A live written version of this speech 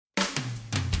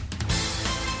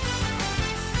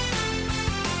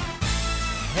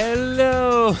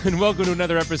Hello, and welcome to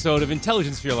another episode of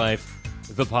Intelligence for Your Life,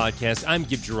 the podcast. I'm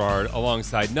Gib Gerard,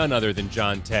 alongside none other than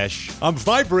John Tesh. I'm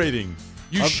vibrating.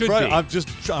 You should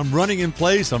be. I'm running in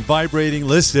place. I'm vibrating.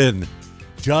 Listen,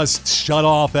 just shut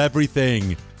off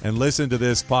everything and listen to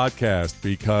this podcast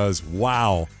because,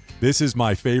 wow, this is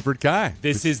my favorite guy.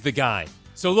 This is the guy.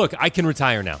 So look, I can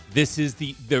retire now. This is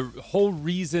the whole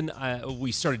reason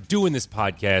we started doing this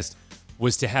podcast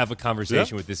was to have a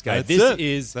conversation with this guy.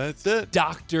 That's it.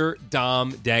 Dr.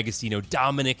 Dominic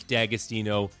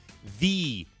D'Agostino,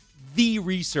 the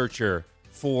researcher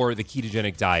for the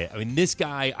ketogenic diet. I mean, this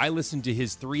guy, I listened to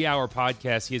his 3-hour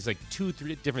podcast. He has like two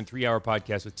different 3-hour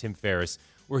podcasts with Tim Ferriss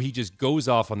where he just goes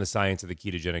off on the science of the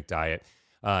ketogenic diet.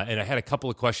 And I had a couple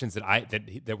of questions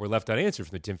that were left unanswered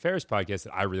from the Tim Ferriss podcast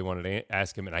that I really wanted to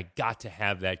ask him, and I got to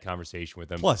have that conversation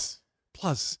with him.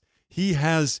 Plus, he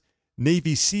has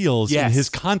Navy SEALs in his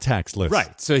contacts list.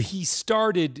 Right. So he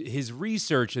started his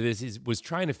research of this, was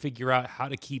trying to figure out how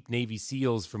to keep Navy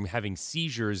SEALs from having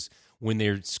seizures when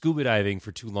they're scuba diving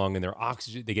for too long and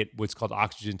they get what's called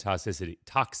oxygen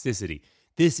toxicity.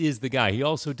 This is the guy. He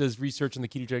also does research on the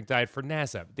ketogenic diet for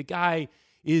NASA. The guy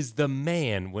is the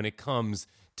man when it comes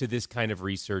to this kind of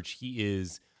research.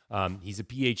 He's a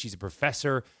Ph.D., he's a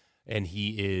professor, and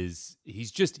he's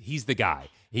the guy.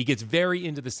 He gets very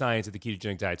into the science of the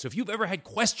ketogenic diet. So if you've ever had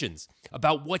questions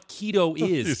about what keto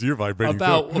is, you're vibrating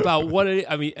about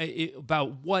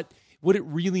what it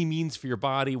really means for your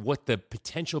body, what the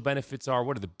potential benefits are,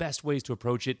 what are the best ways to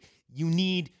approach it, you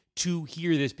need to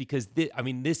hear this because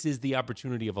this is the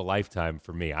opportunity of a lifetime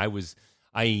for me.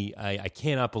 I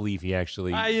cannot believe he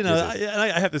actually.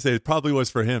 I have to say it probably was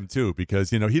for him too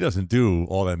because he doesn't do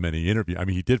all that many interviews. I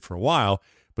mean, he did for a while.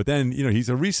 But then, he's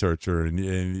a researcher and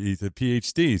he's a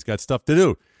Ph.D. He's got stuff to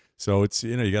do. So it's,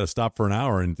 you got to stop for an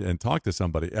hour and talk to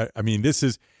somebody. I mean, this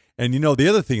is, and the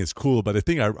other thing is cool, but the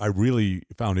thing I really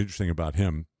found interesting about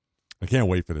him, I can't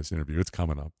wait for this interview. It's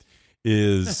coming up.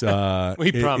 Is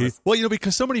we promise.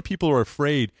 Because so many people are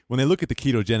afraid when they look at the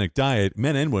ketogenic diet,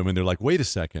 men and women, they're like, wait a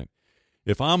second.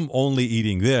 If I'm only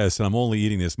eating this and I'm only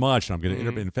eating this much and I'm going to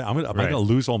intermittent fat, am I going to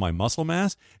lose all my muscle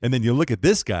mass? And then you look at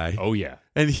this guy. Oh, yeah.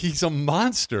 And he's a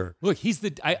monster. Look,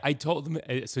 I told him,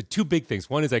 so two big things.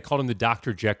 One is I called him the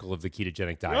Dr. Jekyll of the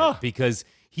ketogenic diet because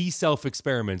he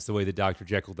self-experiments the way that Dr.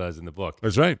 Jekyll does in the book.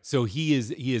 That's right. So he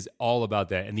is all about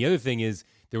that. And the other thing is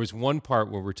there was one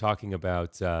part where we're talking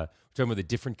about the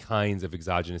different kinds of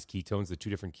exogenous ketones, the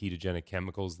two different ketogenic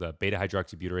chemicals, the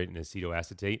beta-hydroxybutyrate and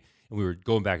acetoacetate. And we were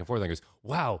going back and forth. And he goes,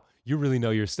 wow, you really know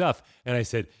your stuff. And I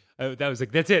said, that's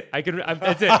it. That's it.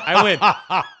 I win.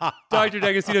 Dr.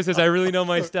 D'Agostino says, I really know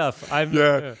my stuff.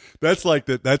 That's like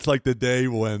the day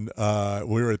when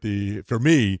we were the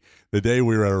day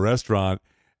we were at a restaurant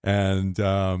and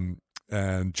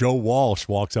Joe Walsh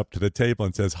walks up to the table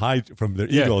and says, hi, from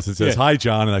the Eagles, and says, hi,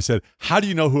 John. And I said, how do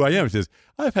you know who I am? He says,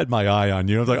 I've had my eye on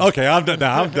you. I was like, okay, I'm done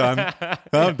now. I'm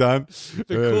done. The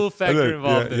cool factor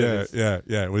involved in this.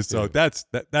 Yeah. It was so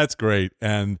that's great.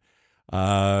 And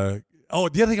the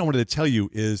other thing I wanted to tell you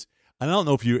is, and I don't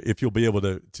know if you'll be able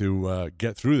to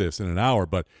get through this in an hour,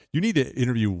 but you need to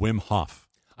interview Wim Hof.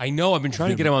 I know. I've been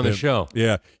trying to get him on the show.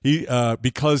 Yeah, he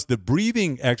because the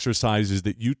breathing exercises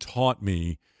that you taught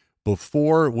me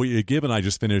before Gib and I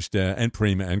just finished, and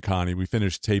Prima and Connie, we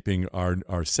finished taping our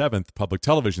 7th public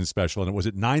television special, and it was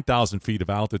at 9,000 feet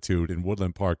of altitude in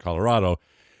Woodland Park, Colorado.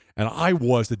 And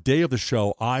the day of the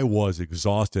show, I was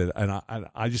exhausted, and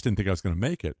I just didn't think I was going to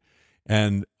make it.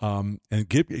 And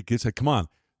Gib said, "Come on,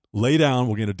 lay down.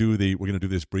 We're going to do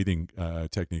this breathing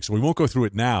technique. So we won't go through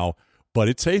it now, but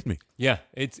it saved me." Yeah,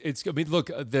 it's. I mean, look,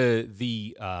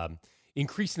 the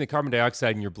increasing the carbon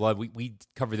dioxide in your blood. We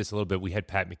covered this a little bit. We had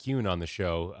Pat McCune on the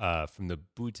show from the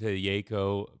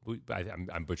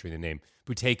I'm butchering the name,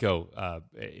 Buteyko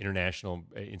International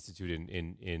Institute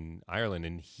in Ireland,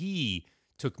 and he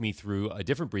took me through a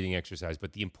different breathing exercise.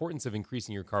 But the importance of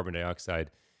increasing your carbon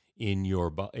dioxide in your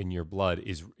blood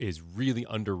is really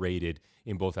underrated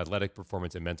in both athletic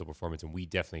performance and mental performance, and we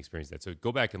definitely experienced that. So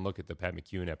go back and look at the Pat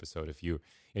McCune episode if you're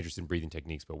interested in breathing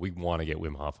techniques, but we want to get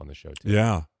Wim Hof on the show too.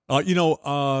 Yeah.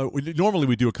 Normally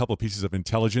we do a couple of pieces of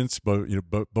intelligence, but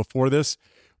before this,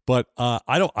 but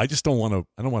I don't want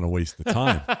to waste the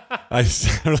time. I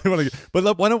really want to.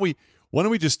 But why don't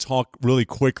we just talk really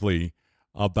quickly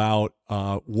about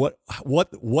what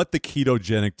the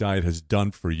ketogenic diet has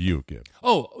done for you, Gib?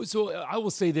 Oh, so I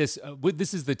will say this.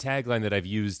 This is the tagline that I've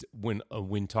used when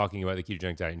talking about the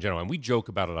ketogenic diet in general, and we joke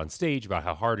about it on stage about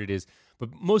how hard it is. But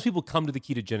most people come to the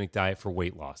ketogenic diet for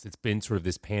weight loss. It's been sort of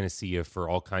this panacea for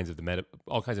all kinds of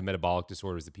metabolic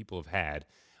disorders that people have had.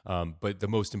 But the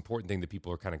most important thing that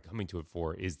people are kind of coming to it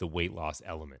for is the weight loss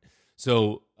element.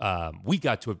 So we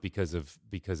got to it because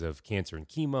of cancer and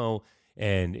chemo,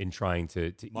 and in trying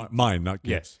to mine, not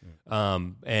kids. Yeah.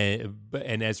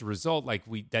 And as a result, like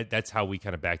that's how we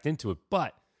kind of backed into it.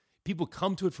 But people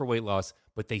come to it for weight loss,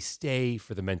 but they stay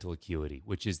for the mental acuity,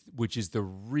 which is the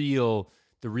real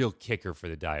kicker for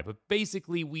the diet. But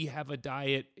basically, we have a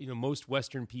diet. Most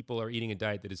Western people are eating a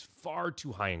diet that is far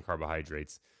too high in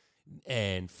carbohydrates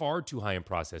and far too high in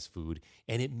processed food,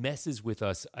 and it messes with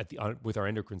us with our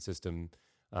endocrine system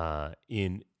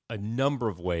in a number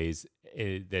of ways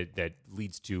that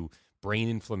leads to brain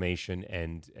inflammation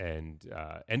and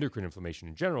endocrine inflammation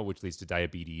in general, which leads to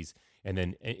diabetes and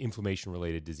then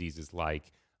inflammation-related diseases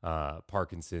like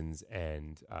Parkinson's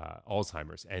and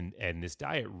Alzheimer's. And this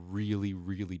diet really,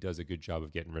 really does a good job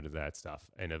of getting rid of that stuff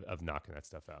and of knocking that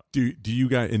stuff out. Do you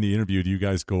guys, in the interview, do you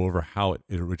guys go over how it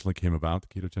originally came about,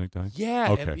 the ketogenic diet?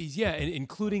 Yeah. Okay. And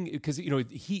including, because,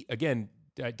 he, again,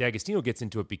 D'Agostino gets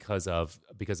into it because of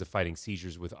fighting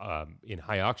seizures with in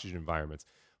high oxygen environments,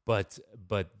 but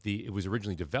it was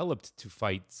originally developed to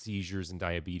fight seizures and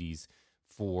diabetes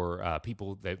for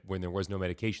people that when there was no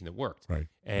medication that worked, right?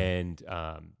 And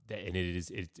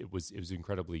it was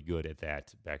incredibly good at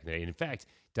that back in the day. And in fact,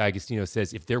 D'Agostino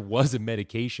says if there was a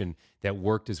medication that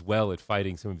worked as well at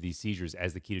fighting some of these seizures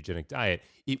as the ketogenic diet,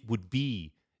 it would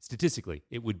be statistically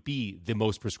the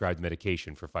most prescribed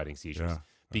medication for fighting seizures. Yeah.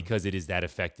 Because it is that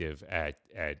effective at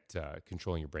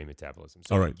controlling your brain metabolism.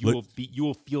 So all right. you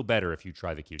will feel better if you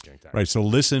try the ketogenic diet. Right. So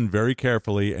listen very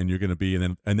carefully, and you're going to be,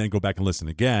 and then go back and listen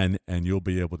again, and you'll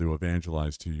be able to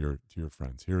evangelize to your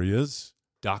friends. Here he is,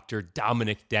 Dr.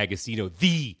 Dominic D'Agostino,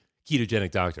 the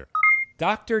ketogenic doctor.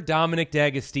 Dr. Dominic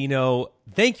D'Agostino,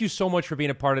 thank you so much for being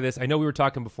a part of this. I know we were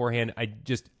talking beforehand. I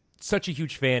just such a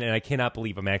huge fan, and I cannot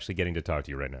believe I'm actually getting to talk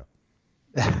to you right now.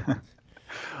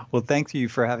 Well, thank you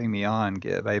for having me on,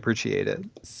 Gib. I appreciate it.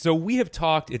 So we have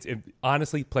talked,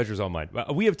 honestly, pleasure's all mine.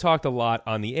 We have talked a lot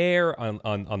on the air, on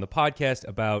the podcast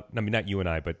about, I mean, not you and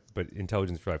I, but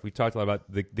Intelligence for Life. We've talked a lot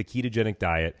about the ketogenic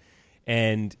diet.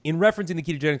 And in referencing the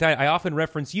ketogenic diet, I often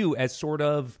reference you as sort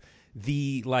of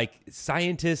the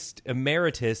scientist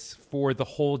emeritus for the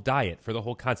whole diet, for the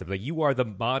whole concept. Like you are the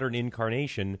modern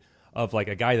incarnation of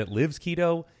a guy that lives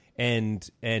keto and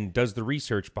does the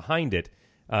research behind it.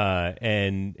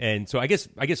 And so I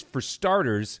guess for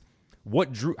starters,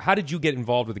 how did you get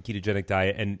involved with the ketogenic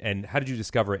diet and how did you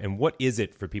discover it and what is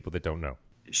it for people that don't know?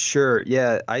 Sure.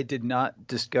 Yeah. I did not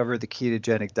discover the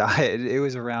ketogenic diet. It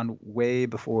was around way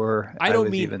before I don't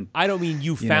mean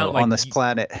you found on this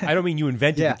planet. I don't mean you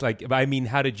invented yeah. it. But I mean,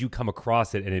 how did you come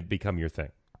across it and it become your thing?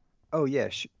 Oh yeah.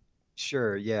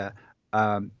 Sure. Yeah.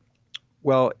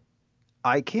 Well,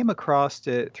 I came across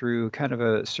it through kind of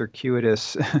a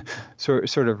circuitous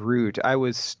sort of route. I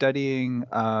was studying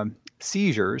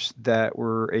seizures that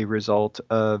were a result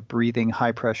of breathing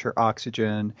high pressure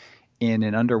oxygen in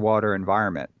an underwater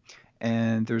environment.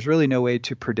 And there's really no way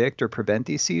to predict or prevent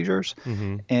these seizures.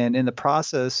 Mm-hmm. And in the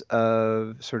process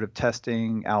of sort of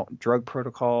testing out drug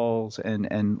protocols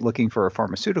and looking for a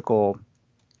pharmaceutical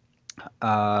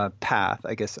path,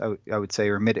 I guess I would say,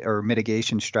 or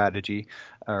mitigation strategy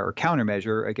or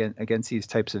countermeasure against these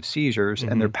types of seizures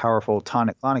mm-hmm. and their powerful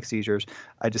tonic-clonic seizures,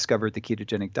 I discovered the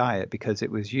ketogenic diet because it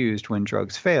was used when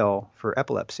drugs fail for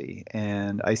epilepsy.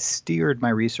 And I steered my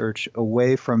research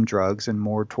away from drugs and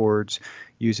more towards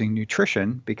using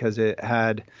nutrition because it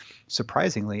had,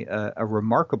 surprisingly, a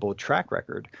remarkable track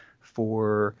record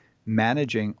for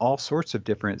managing all sorts of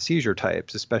different seizure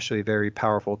types, especially very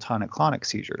powerful tonic-clonic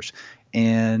seizures.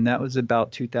 And that was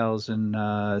about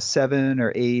 2007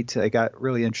 or 8. I got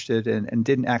really interested and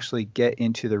didn't actually get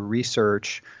into the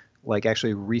research,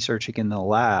 actually researching in the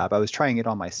lab. I was trying it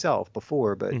on myself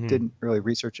before, but mm-hmm. didn't really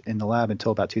research in the lab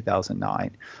until about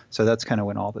 2009. So that's kind of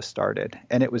when all this started.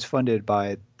 And it was funded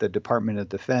by the Department of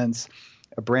Defense.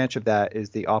 A branch of that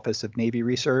is the Office of Navy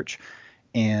Research.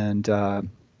 And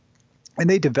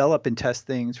they develop and test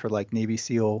things for Navy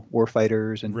SEAL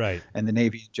warfighters and the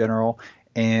Navy in general.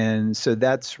 And so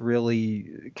that's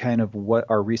really kind of what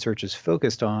our research is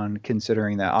focused on,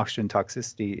 considering that oxygen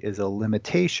toxicity is a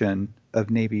limitation of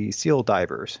Navy SEAL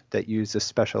divers that use this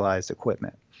specialized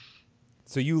equipment.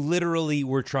 So you literally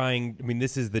were trying, I mean,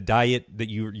 this is the diet that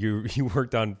you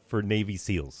worked on for Navy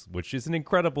SEALs, which is an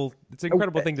incredible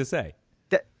thing to say.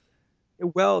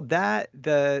 Well,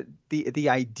 the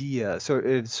idea, so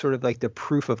it's sort of like the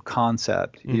proof of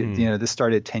concept. Mm-hmm. This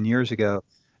started 10 years ago.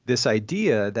 This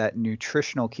idea that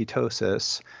nutritional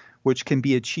ketosis, which can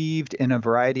be achieved in a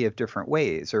variety of different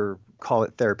ways, or call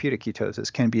it therapeutic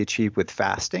ketosis, can be achieved with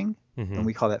fasting, mm-hmm. and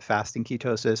we call that fasting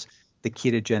ketosis. the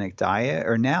ketogenic diet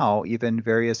are now even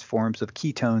various forms of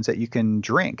ketones that you can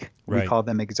drink. We call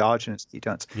them exogenous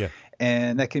ketones. Yeah.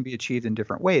 And that can be achieved in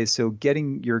different ways. So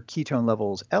getting your ketone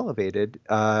levels elevated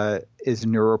is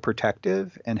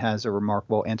neuroprotective and has a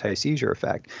remarkable anti-seizure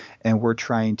effect. And we're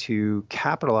trying to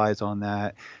capitalize on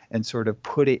that and sort of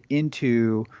put it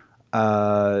into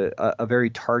a very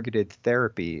targeted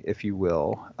therapy, if you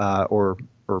will, or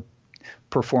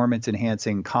performance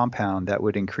enhancing compound that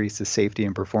would increase the safety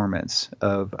and performance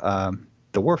of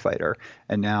the warfighter.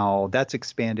 And now that's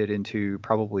expanded into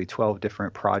probably 12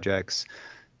 different projects,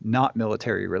 not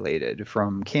military related,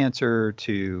 from cancer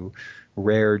to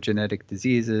rare genetic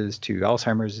diseases to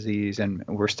Alzheimer's disease. And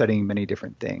we're studying many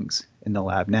different things in the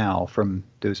lab now from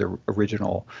those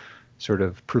original sort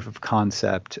of proof of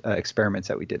concept experiments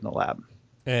that we did in the lab.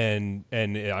 And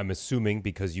I'm assuming,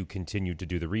 because you continue to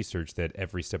do the research, that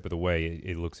every step of the way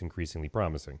it looks increasingly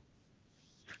promising.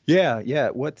 Yeah.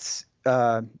 What's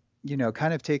kind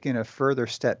of taking a further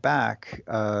step back,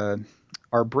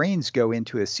 our brains go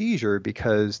into a seizure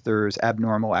because there's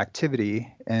abnormal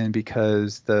activity and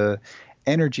because the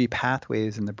energy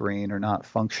pathways in the brain are not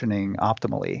functioning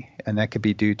optimally, and that could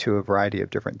be due to a variety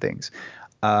of different things.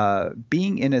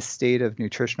 Being in a state of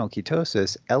nutritional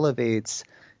ketosis elevates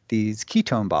these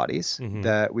ketone bodies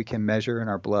that we can measure in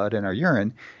our blood and our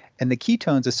urine. And the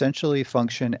ketones essentially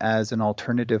function as an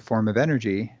alternative form of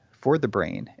energy for the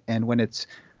brain. And when it's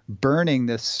burning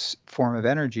this form of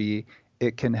energy,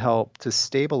 it can help to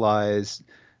stabilize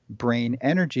brain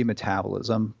energy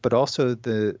metabolism, but also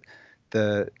the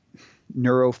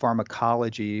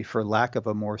neuropharmacology, for lack of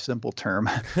a more simple term,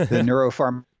 the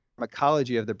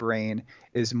neuropharmacology of the brain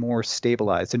is more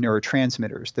stabilized. The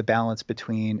neurotransmitters, the balance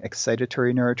between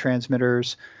excitatory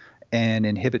neurotransmitters and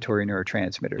inhibitory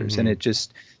neurotransmitters. And it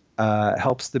just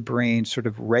helps the brain sort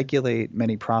of regulate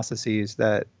many processes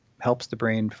that helps the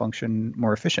brain function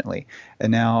more efficiently.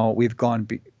 And now we've gone,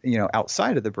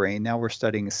 outside of the brain. Now we're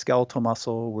studying skeletal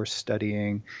muscle, we're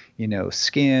studying,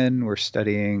 skin, we're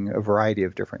studying a variety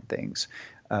of different things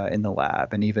in the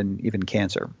lab, and even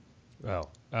cancer. Wow.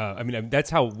 That's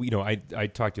how, I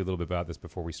talked to you a little bit about this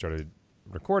before we started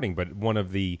recording, but one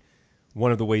of the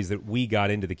ways that we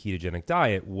got into the ketogenic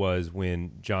diet was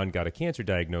when John got a cancer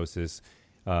diagnosis.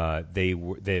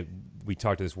 We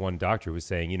talked to this one doctor who was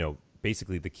saying,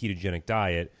 basically the ketogenic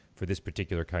diet for this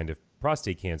particular kind of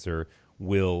prostate cancer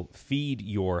will feed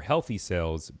your healthy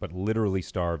cells, but literally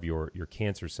starve your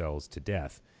cancer cells to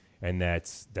death. And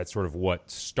that's sort of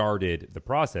what started the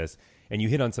process. And you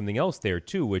hit on something else there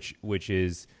too, which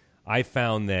is, I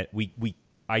found that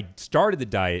I started the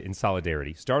diet in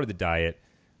solidarity,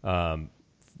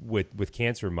 with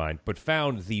cancer in mind, but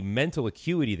found the mental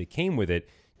acuity that came with it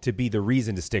to be the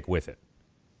reason to stick with it.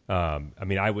 I've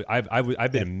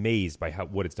been amazed by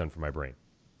what it's done for my brain.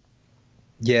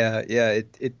 Yeah.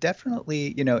 It definitely,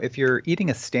 if you're eating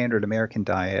a standard American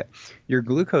diet, your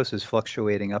glucose is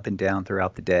fluctuating up and down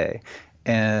throughout the day.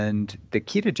 And the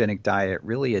ketogenic diet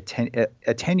really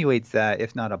attenuates that,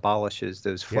 if not abolishes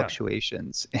those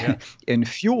fluctuations in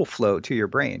fuel flow to your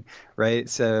brain, right?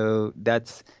 So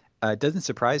that's it doesn't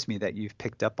surprise me that you've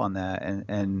picked up on that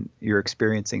and you're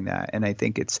experiencing that. And I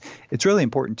think it's really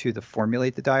important too to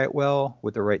formulate the diet well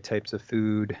with the right types of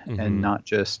food and not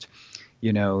just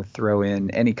throw in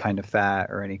any kind of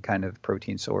fat or any kind of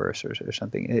protein source or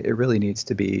something. It really needs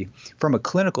to be, from a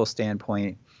clinical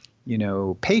standpoint,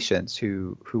 patients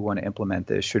who want to implement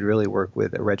this should really work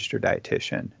with a registered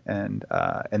dietitian, and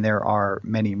there are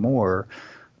many more.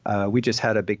 We just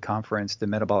had a big conference, the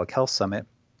Metabolic Health Summit,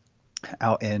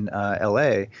 out in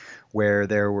LA, where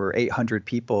there were 800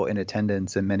 people in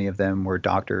attendance, and many of them were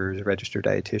doctors, registered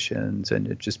dietitians,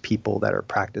 and just people that are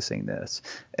practicing this.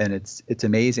 And it's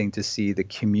amazing to see the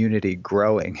community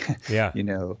growing,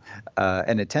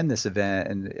 and attend this event.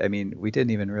 And I mean, we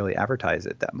didn't even really advertise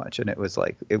it that much, and it was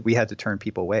like we had to turn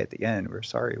people away at the end. We're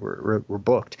sorry, we're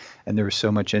booked, and there was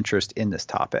so much interest in this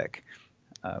topic,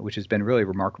 which has been really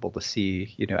remarkable to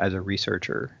see, as a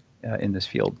researcher in this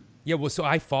field. Yeah, well, so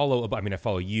I follow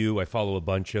you, I follow a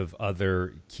bunch of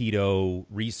other keto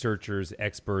researchers,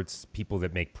 experts, people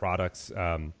that make products,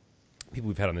 people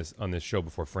we've had on this show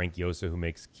before, Frank Yosa, who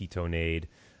makes Ketonade,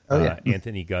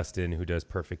 Anthony Gustin, who does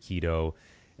Perfect Keto,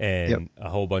 and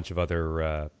a whole bunch of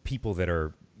other people that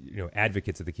are,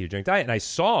 advocates of the ketogenic diet. And I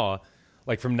saw,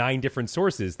 like, from 9 different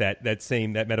sources that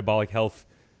metabolic health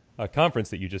conference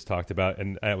that you just talked about,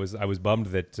 and I was bummed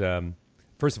that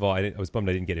first of all, I was bummed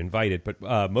I didn't get invited, but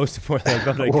most importantly, I was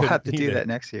bummed I we'll have to do that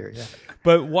next year. Yeah.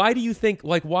 But why do you think,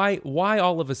 why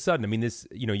all of a sudden? I mean, this,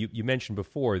 you mentioned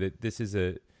before that this is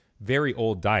a very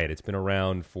old diet. It's been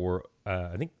around for,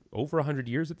 I think, over 100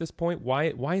 years at this point?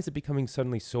 Why is it becoming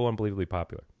suddenly so unbelievably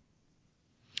popular?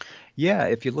 Yeah,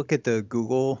 if you look at the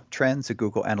Google trends, the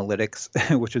Google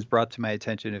Analytics, which was brought to my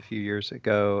attention a few years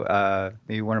ago,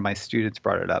 maybe one of my students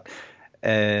brought it up,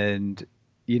 and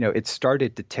it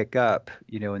started to tick up,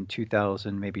 in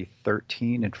 2000, maybe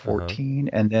 13 and 14,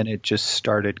 and then it just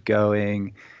started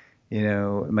going.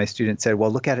 My student said,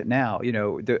 "Well, look at it now."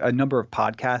 A number of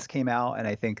podcasts came out, and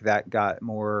I think that got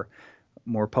more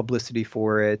publicity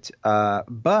for it.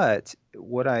 But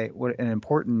what an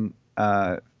important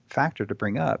factor to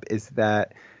bring up is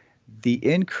that the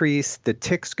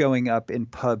ticks going up in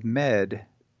PubMed,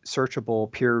 searchable,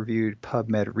 peer-reviewed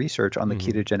PubMed research on the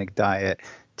ketogenic diet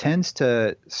tends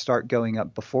to start going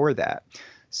up before that.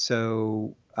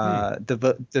 So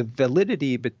the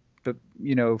validity, but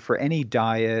for any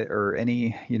diet or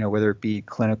any, whether it be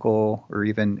clinical or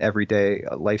even everyday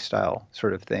lifestyle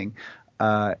sort of thing,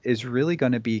 is really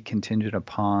going to be contingent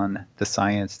upon the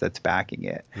science that's backing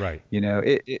it. Right.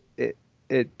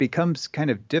 It becomes kind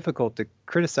of difficult to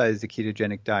criticize the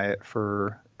ketogenic diet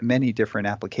for many different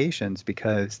applications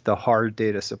because the hard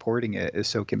data supporting it is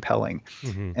so compelling.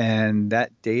 And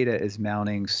that data is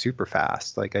mounting super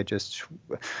fast. Like I just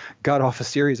got off a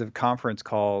series of conference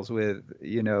calls with,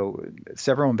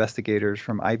 several investigators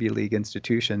from Ivy League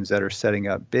institutions that are setting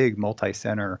up big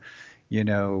multi-center,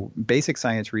 basic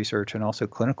science research and also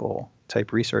clinical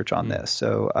type research on this.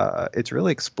 So it's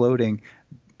really exploding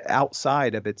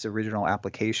outside of its original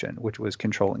application, which was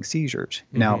controlling seizures.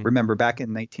 Now, remember, back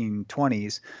in the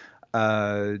 1920s,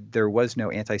 there was no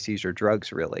anti-seizure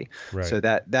drugs really. Right. So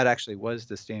that actually was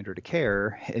the standard of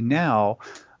care. And now,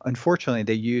 unfortunately,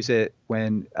 they use it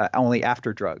when only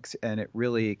after drugs. And it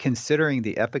really, considering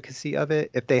the efficacy of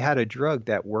it, if they had a drug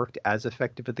that worked as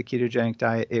effective with the ketogenic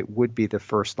diet, it would be the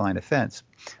first line offense,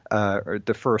 or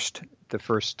the first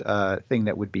thing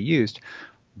that would be used.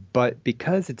 But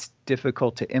because it's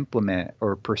difficult to implement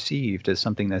or perceived as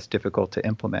something that's difficult to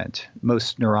implement,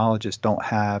 most neurologists don't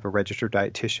have a registered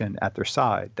dietitian at their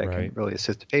side that can really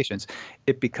assist the patients.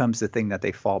 It becomes the thing that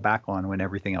they fall back on when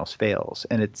everything else fails.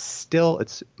 And it's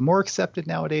more accepted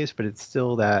nowadays, but it's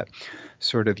still that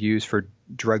sort of used for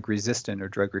drug resistant or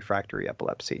drug refractory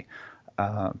epilepsy.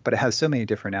 But it has so many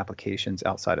different applications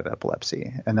outside of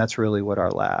epilepsy. And that's really what our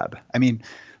lab,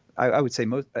 I would say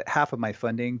half of my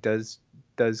funding does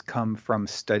come from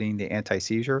studying the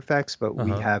anti-seizure effects, but we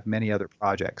have many other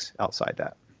projects outside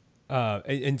that.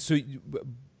 And so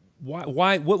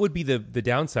why what would be the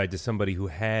downside to somebody who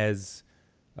has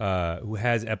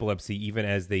epilepsy, even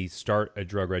as they start a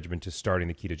drug regimen, to starting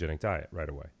the ketogenic diet right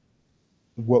away?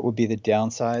 What would be the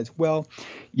downsides? Well,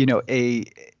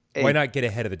 why not get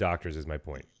ahead of the doctors is my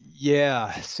point.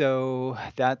 Yeah. So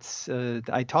that's,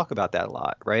 I talk about that a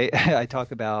lot, right? I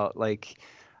talk about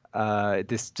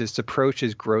this approach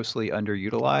is grossly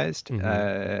underutilized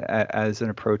as an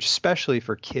approach, especially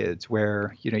for kids,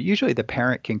 where usually the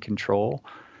parent can control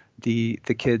the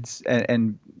kids,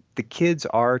 and the kids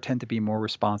tend to be more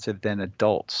responsive than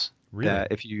adults. Really? That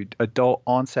if you adult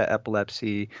onset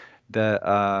epilepsy,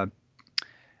 the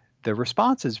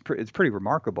response is pretty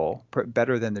remarkable,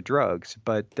 better than the drugs,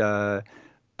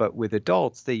 but with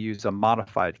adults, they use a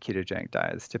modified ketogenic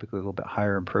diet. It's typically a little bit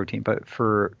higher in protein. But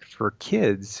for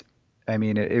kids,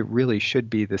 it really should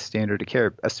be the standard of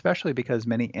care, especially because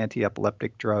many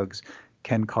anti-epileptic drugs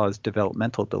can cause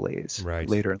developmental delays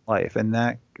later in life. And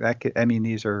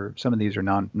some of these are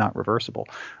not reversible,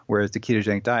 whereas the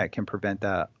ketogenic diet can prevent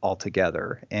that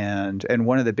altogether. And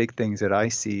one of the big things that I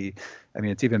see,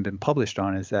 it's even been published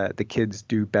on, is that the kids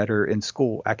do better in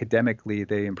school. Academically,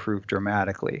 they improve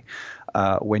dramatically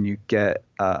when you get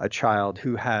a child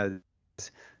who has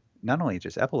not only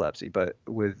just epilepsy, but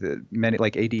with many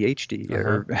like ADHD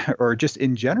or just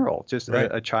in general, just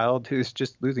a child who's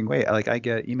just losing weight. Like I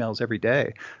get emails every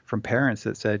day from parents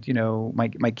that said,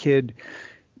 my kid,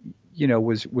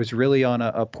 was really on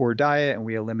a poor diet, and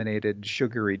we eliminated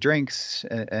sugary drinks,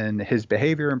 and his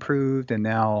behavior improved. And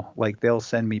now they'll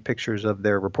send me pictures of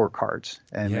their report cards,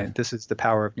 and this is the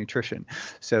power of nutrition.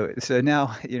 So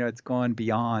now, it's gone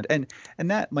beyond, and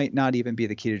that might not even be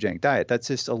the ketogenic diet. That's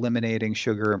just eliminating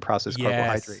sugar and processed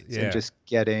carbohydrates and just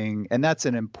and that's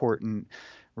an important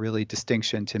really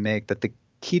distinction to make, that the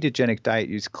ketogenic diet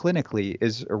used clinically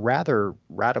is a rather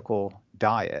radical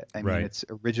diet. Its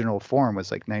original form was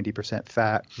 90%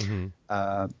 fat.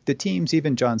 The teams,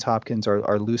 even Johns Hopkins,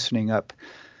 are loosening up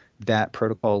that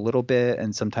protocol a little bit,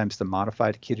 and sometimes the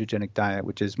modified ketogenic diet,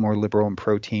 which is more liberal in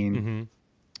protein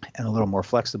and a little more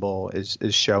flexible, is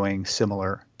showing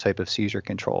similar type of seizure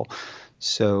control.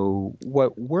 So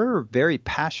what we're very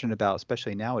passionate about,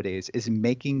 especially nowadays, is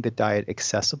making the diet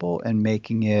accessible and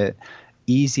making it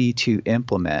easy to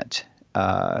implement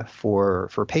for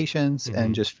patients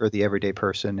and just for the everyday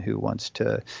person who wants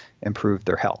to improve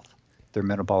their health, their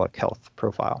metabolic health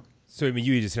profile. So, I mean,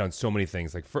 you just hit on so many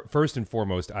things. Like, first and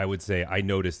foremost, I would say I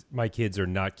notice my kids are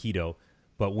not keto,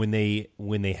 but when they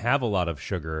have a lot of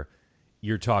sugar,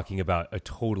 you're talking about a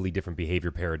totally different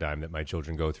behavior paradigm that my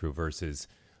children go through versus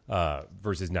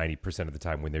 90% of the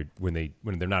time when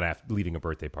they're not leaving a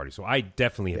birthday party. So I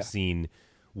definitely have seen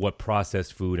what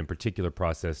processed food, in particular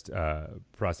processed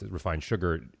refined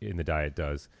sugar in the diet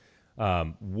does.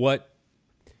 What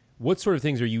sort of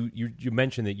things are you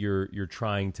mentioned that you're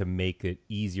trying to make it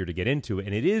easier to get into,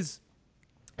 and it is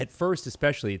at first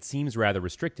especially it seems rather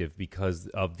restrictive because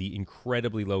of the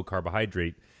incredibly low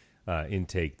carbohydrate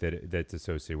intake that's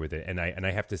associated with it. And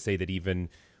I have to say that even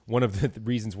one of the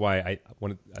reasons why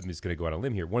I'm just going to go out on a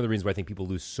limb here. One of the reasons why I think people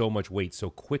lose so much weight so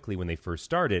quickly when they first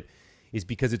start it is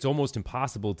because it's almost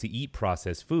impossible to eat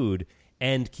processed food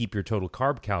and keep your total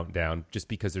carb count down just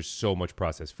because there's so much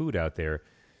processed food out there.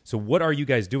 So what are you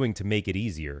guys doing to make it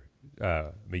easier?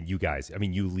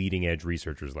 You leading edge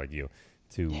researchers like you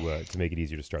to make it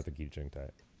easier to start the ketogenic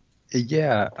diet.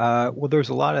 Yeah. Well, there's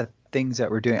a lot of things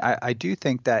that we're doing. I do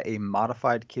think that a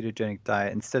modified ketogenic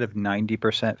diet, instead of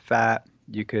 90% fat,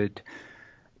 you could,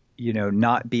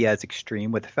 not be as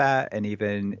extreme with fat and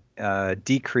even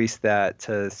decrease that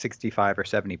to 65 or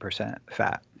 70%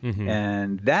 fat. Mm-hmm.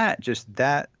 And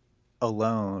that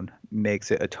alone makes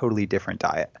it a totally different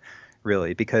diet,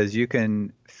 really, because you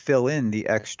can fill in the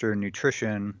extra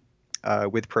nutrition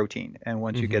with protein. And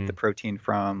once you get the protein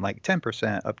from like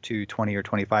 10% up to 20 or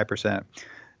 25%,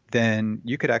 then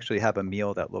you could actually have a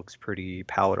meal that looks pretty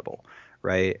palatable,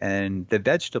 right? And the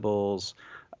vegetables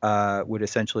would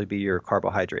essentially be your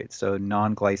carbohydrates, so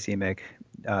non-glycemic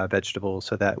vegetables.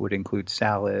 So that would include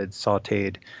salads,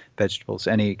 sautéed vegetables,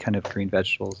 any kind of green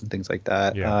vegetables and things like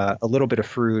that. Yeah. A little bit of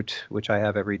fruit, which I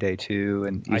have every day too,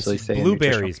 and easily stay in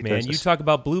blueberries, man. You talk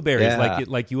about blueberries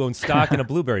like you own stock in a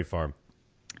blueberry farm.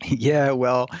 Yeah,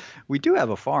 well, we do have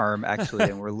a farm actually,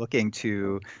 and we're looking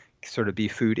to sort of be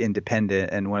food independent.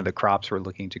 And one of the crops we're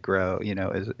looking to grow,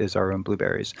 is our own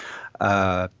blueberries.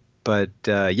 But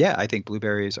I think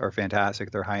blueberries are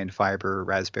fantastic. They're high in fiber.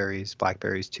 Raspberries,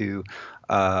 blackberries too,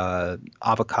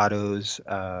 avocados,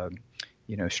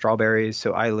 strawberries.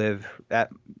 So I live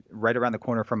right around the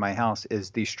corner from my house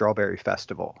is the Strawberry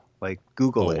Festival. Like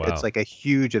Google it. Wow. It's like a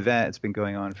huge event. It's been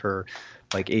going on for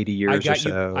like 80 years or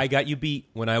so. I got you beat.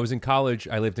 When I was in college,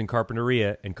 I lived in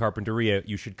Carpinteria,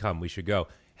 you should come. We should go.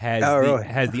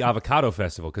 Has the avocado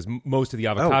festival, because most of the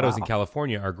avocados in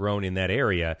California are grown in that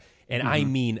area. And I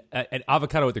mean, an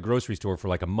avocado at the grocery store for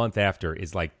like a month after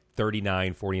is like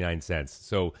 49 cents.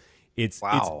 So it's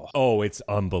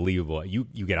unbelievable. You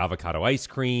get avocado ice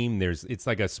cream. It's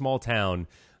like a small town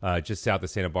just south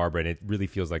of Santa Barbara, and it really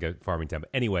feels like a farming town. But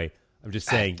anyway, I'm just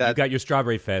saying, you got your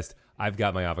Strawberry Fest. I've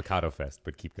got my Avocado Fest,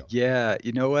 but keep going. Yeah,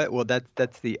 you know what? Well,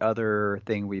 that's the other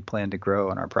thing we plan to grow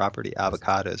on our property,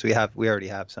 avocados. We already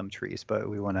have some trees, but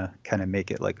we want to kind of make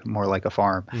it like more like a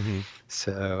farm. Mm-hmm.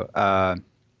 So, I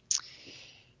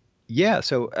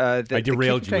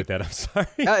derailed you with that. I'm sorry.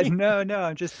 No,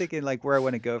 I'm just thinking like where I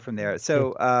want to go from there.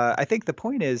 So I think the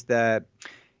point is that,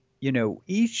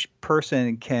 each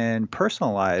person can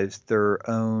personalize their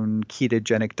own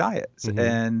ketogenic diets.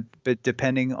 Mm-hmm. But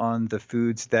depending on the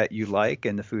foods that you like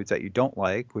and the foods that you don't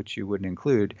like, which you wouldn't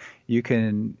include, you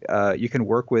can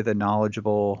work with a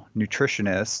knowledgeable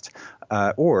nutritionist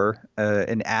or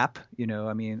an app,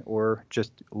 or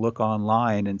just look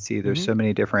online and see there's so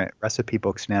many different recipe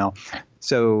books now.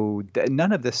 So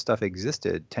none of this stuff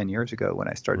existed 10 years ago when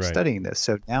I started studying this.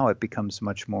 So now it becomes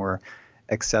much more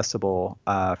accessible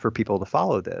for people to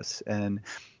follow this. And,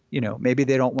 maybe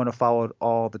they don't want to follow it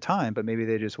all the time, but maybe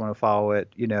they just want to follow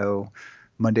it,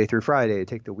 Monday through Friday,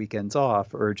 take the weekends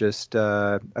off, or just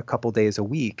a couple days a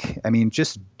week. I mean,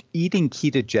 just eating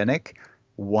ketogenic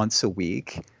once a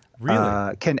week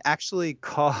really can actually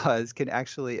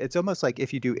it's almost like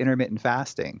if you do intermittent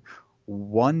fasting,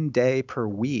 one day per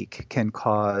week can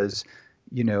cause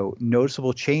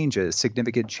noticeable changes,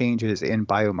 significant changes in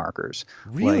biomarkers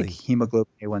like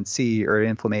hemoglobin A1C or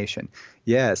inflammation.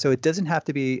 Yeah, so it doesn't have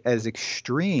to be as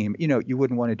extreme. You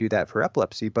wouldn't want to do that for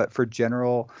epilepsy, but for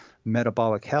general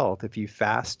metabolic health, if you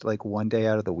fast like one day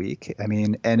out of the week,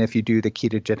 and if you do the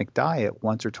ketogenic diet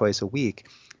once or twice a week,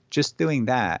 just doing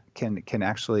that can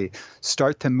actually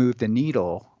start to move the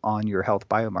needle on your health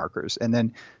biomarkers. And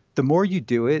then the more you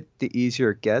do it, the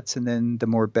easier it gets, and then the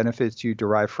more benefits you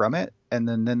derive from it, and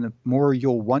then the more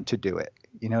you'll want to do it.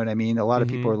 You know what I mean? A lot of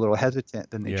people are a little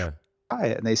hesitant, then they try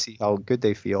it, and they see how good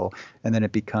they feel, and then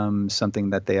it becomes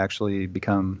something that they actually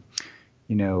become,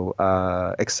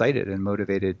 excited and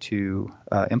motivated to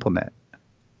implement.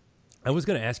 I was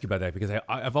going to ask you about that because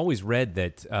I've always read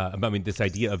that. This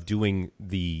idea of doing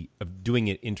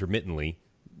it intermittently,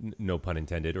 no pun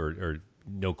intended, or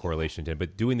no correlation intended,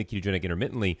 but doing the ketogenic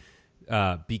intermittently,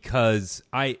 because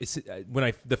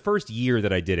the first year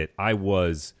that I did it, I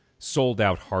was sold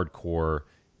out hardcore,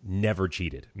 never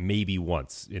cheated, maybe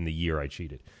once in the year I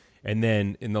cheated. And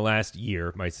then in the last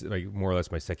year, more or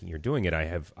less my second year doing it, I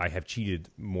have cheated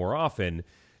more often.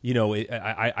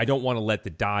 I don't want to let the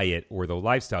diet or the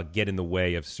lifestyle get in the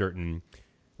way of certain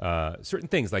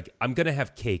things. Like I'm going to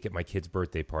have cake at my kid's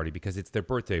birthday party because it's their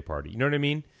birthday party. You know what I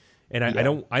mean? And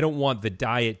I don't want the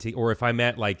diet to, or if I'm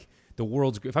at like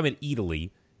if I'm in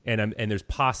Italy and there's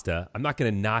pasta, I'm not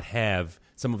going to not have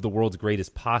some of the world's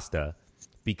greatest pasta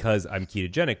because I'm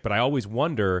ketogenic. But I always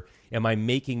wonder, am I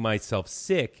making myself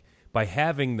sick by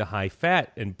having the high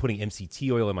fat and putting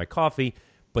MCT oil in my coffee?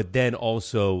 But then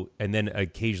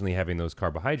occasionally having those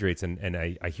carbohydrates. And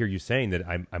I hear you saying that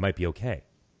I might be okay.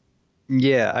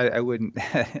 Yeah, I wouldn't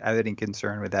have any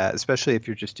concern with that, especially if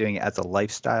you're just doing it as a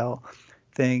lifestyle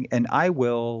thing. And I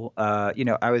will,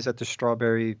 I was at the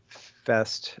Strawberry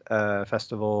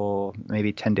Festival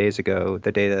maybe 10 days ago,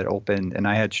 the day that it opened, and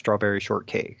I had strawberry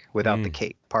shortcake without the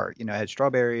cake part. I had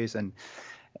strawberries and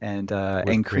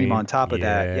cream on top of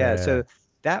that. Yeah. So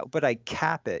but I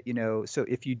cap it, so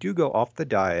if you do go off the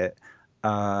diet,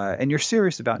 and you're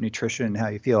serious about nutrition and how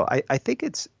you feel, I think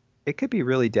it could be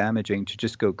really damaging to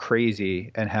just go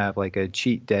crazy and have like a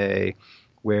cheat day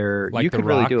where you could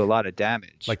really do a lot of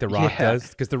damage. Like The Rock does?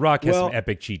 Because The Rock has some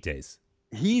epic cheat days.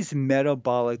 He's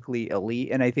metabolically elite.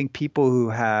 And I think people who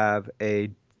have a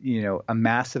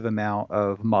massive amount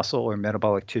of muscle or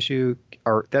metabolic tissue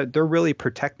they're really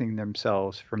protecting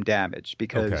themselves from damage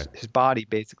because his body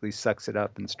basically sucks it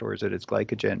up and stores it as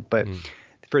glycogen. But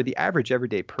for the average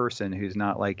everyday person who's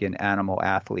not like an animal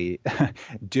athlete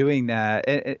doing that,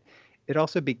 it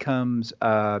also becomes,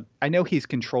 I know he's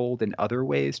controlled in other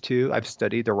ways too. I've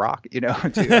studied The Rock, too.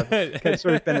 I've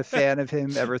sort of been a fan of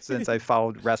him ever since I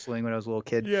followed wrestling when I was a little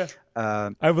kid. Yeah.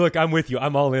 I'm with you.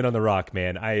 I'm all in on The Rock,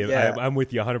 man. I'm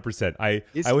with you 100%.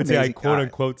 I would say I quote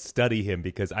unquote study him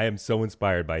because I am so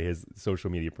inspired by his social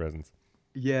media presence.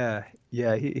 Yeah.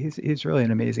 He's really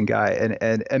an amazing guy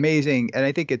and amazing. And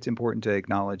I think it's important to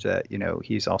acknowledge that,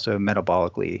 he's also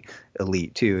metabolically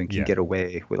elite too and can get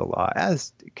away with a lot,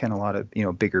 as can a lot of,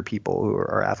 bigger people who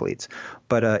are athletes.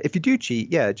 But if you do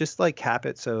cheat, just like cap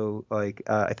it. So like,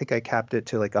 I think I capped it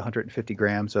to like 150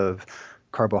 grams of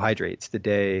carbohydrates the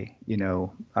day,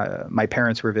 my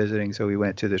parents were visiting. So we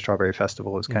went to the Strawberry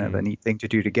Festival. It was kind of a neat thing to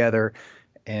do together.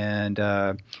 And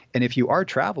if you are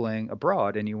traveling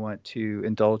abroad and you want to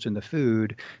indulge in the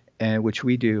food, and which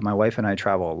we do, my wife and I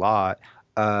travel a lot.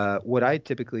 What I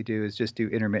typically do is just do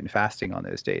intermittent fasting on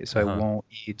those days. So I won't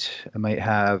eat. I might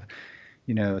have,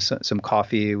 some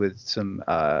coffee with some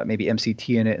maybe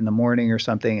MCT in it in the morning or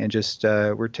something, and just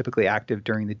we're typically active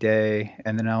during the day,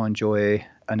 and then I'll enjoy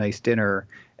a nice dinner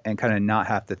and kind of not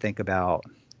have to think about,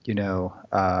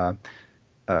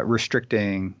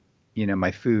 restricting,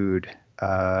 my food.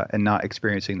 And not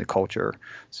experiencing the culture.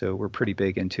 So we're pretty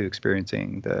big into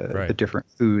experiencing the different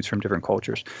foods from different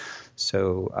cultures.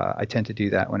 So I tend to do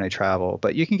that when I travel.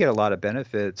 But you can get a lot of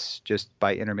benefits just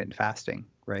by intermittent fasting,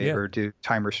 right? Yeah. Or do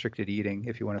time restricted eating,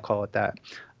 if you want to call it that.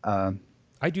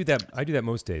 I do that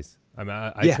most days. I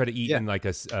try to eat in like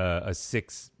a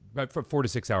 4 to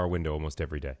 6 hour window almost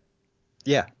every day.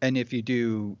 Yeah, and if you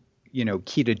do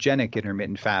ketogenic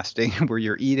intermittent fasting where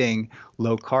you're eating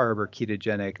low carb or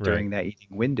ketogenic during that eating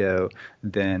window,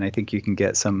 then I think you can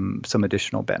get some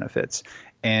additional benefits.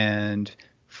 And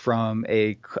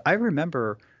I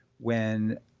remember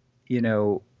when,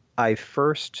 I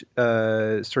first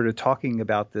started talking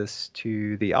about this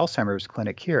to the Alzheimer's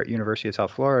clinic here at University of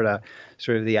South Florida,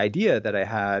 sort of the idea that I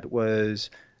had was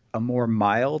a more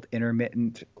mild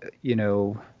intermittent,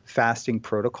 fasting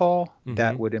protocol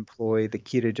that would employ the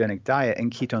ketogenic diet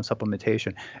and ketone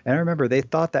supplementation. And I remember they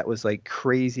thought that was like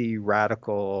crazy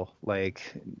radical,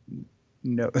 like,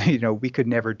 no, we could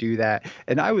never do that.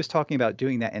 And I was talking about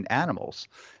doing that in animals,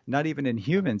 not even in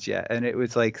humans yet. And it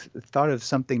was like thought of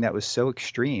something that was so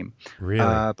extreme. Really?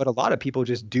 But a lot of people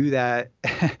just do that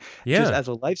just as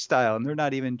a lifestyle, and they're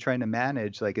not even trying to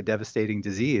manage like a devastating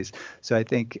disease. So I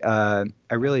think, I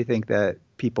really think that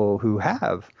people who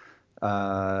have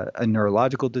a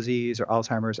neurological disease or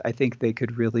Alzheimer's, I think they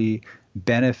could really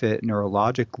benefit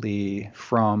neurologically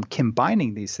from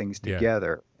combining these things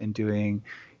together and doing,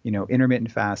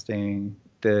 intermittent fasting,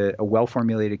 a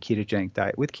well-formulated ketogenic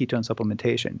diet with ketone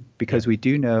supplementation, because we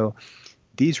do know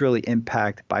these really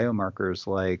impact biomarkers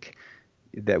like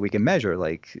that we can measure,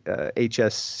 like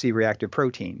HSC reactive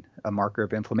protein, a marker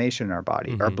of inflammation in our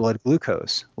body, our blood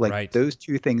glucose, like Right. those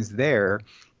two things there.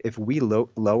 If we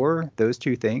lower those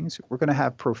two things, we're going to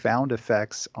have profound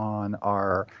effects on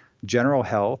our general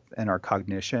health and our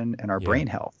cognition and our Yeah. brain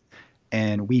health.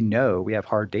 And we know, we have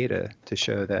hard data to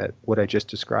show that what I just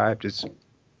described is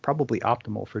probably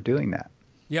optimal for doing that.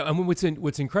 Yeah, I mean,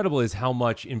 what's incredible is how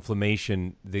much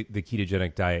inflammation the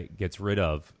ketogenic diet gets rid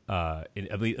of.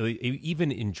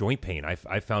 Even in joint pain,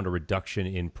 I found a reduction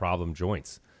in problem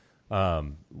joints,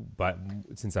 but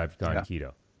since I've gone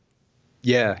keto.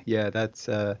 Yeah, that's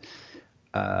a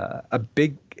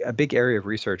big area of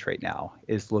research right now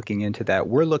is looking into that.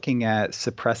 We're looking at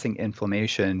suppressing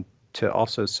inflammation to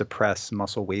also suppress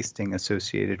muscle wasting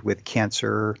associated with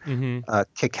cancer,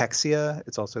 cachexia.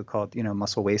 It's also called,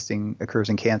 muscle wasting occurs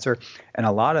in cancer. And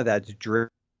a lot of that's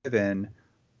driven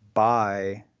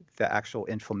by the actual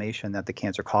inflammation that the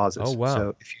cancer causes. Oh, wow.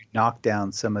 So if you knock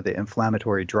down some of the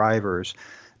inflammatory drivers,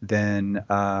 then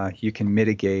you can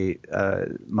mitigate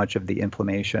much of the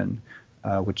inflammation,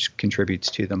 which contributes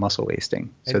to the muscle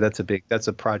wasting. So that's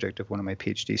a project of one of my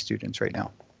PhD students right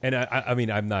now. And I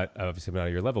mean, I'm not obviously not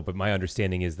at your level, but my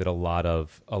understanding is that a lot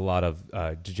of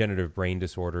degenerative brain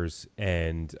disorders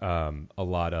and a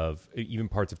lot of even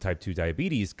parts of type 2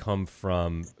 diabetes come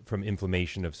from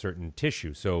inflammation of certain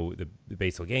tissue. So the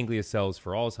basal ganglia cells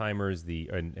for Alzheimer's,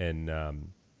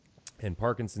 and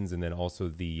Parkinson's, and then also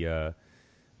the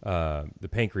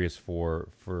pancreas for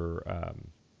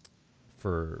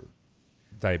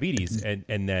diabetes, and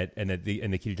the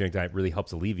ketogenic diet really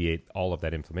helps alleviate all of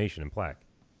that inflammation and plaque.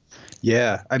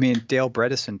 Yeah, I mean, Dale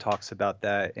Bredesen talks about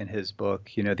that in his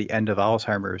book, The End of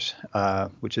Alzheimer's,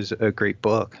 which is a great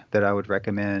book that I would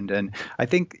recommend. And I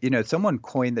think, someone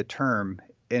coined the term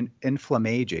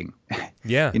inflammaging.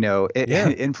 Yeah.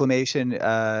 Inflammation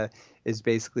is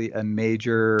basically the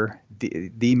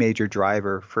major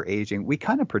driver for aging. We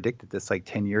kind of predicted this like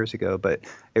 10 years ago, but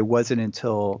it wasn't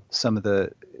until some of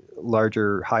the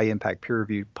larger high impact peer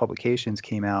reviewed publications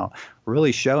came out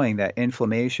really showing that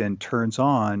inflammation turns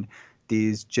on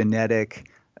these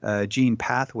genetic gene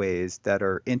pathways that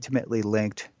are intimately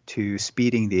linked to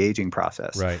speeding the aging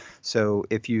process. Right. So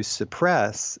if you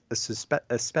suppress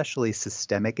especially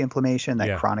systemic inflammation,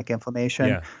 that chronic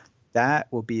inflammation,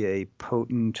 that will be a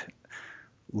potent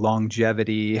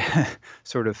longevity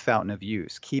sort of fountain of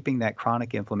use, keeping that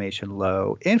chronic inflammation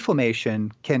low. Inflammation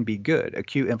can be good.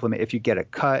 Acute inflammation, if you get a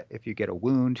cut, if you get a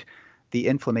wound, the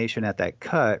inflammation at that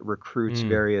cut recruits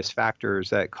various factors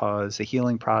that cause the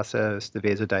healing process, the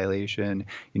vasodilation.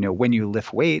 When you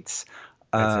lift weights,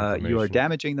 you are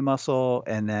damaging the muscle,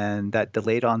 and then that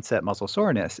delayed onset muscle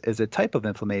soreness is a type of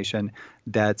inflammation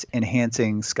that's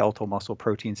enhancing skeletal muscle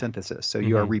protein synthesis. So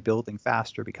you are rebuilding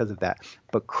faster because of that.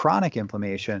 But chronic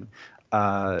inflammation,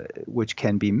 which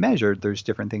can be measured, there's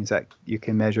different things that you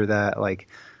can measure that, like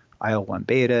IL-1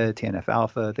 beta, TNF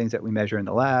alpha, things that we measure in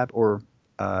the lab, or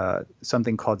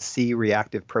something called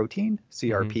C-reactive protein,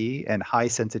 CRP, and high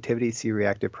sensitivity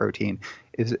C-reactive protein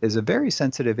is a very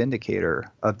sensitive indicator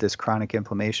of this chronic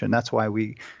inflammation. That's why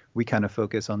we kind of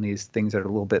focus on these things that are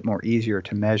a little bit more easier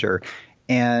to measure.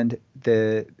 And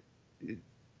the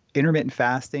intermittent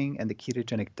fasting and the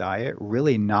ketogenic diet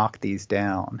really knock these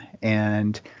down.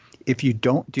 And if you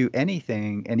don't do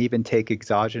anything and even take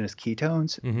exogenous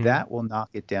ketones, that will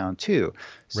knock it down too.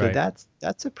 So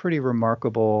that's a pretty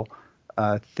remarkable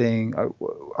thing.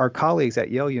 Our colleagues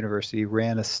at Yale University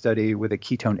ran a study with a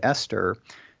ketone ester,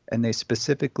 and they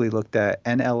specifically looked at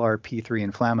NLRP3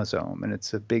 inflammasome, and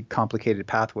it's a big complicated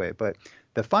pathway. But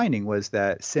the finding was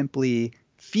that simply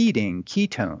feeding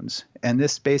ketones, and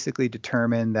this basically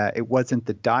determined that it wasn't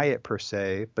the diet per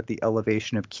se, but the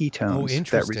elevation of ketones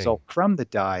that result from the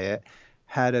diet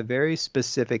had a very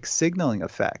specific signaling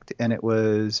effect. And it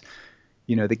was,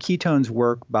 the ketones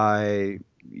work by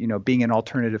being an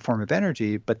alternative form of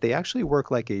energy, but they actually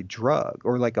work like a drug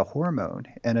or like a hormone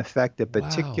and affect a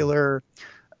particular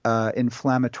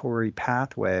inflammatory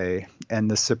pathway,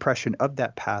 and the suppression of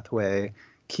that pathway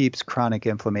keeps chronic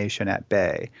inflammation at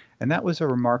bay. And that was a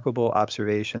remarkable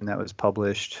observation that was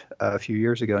published a few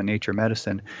years ago in Nature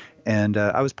Medicine. And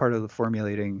I was part of the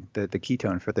formulating the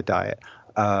ketone for the diet.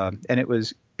 And it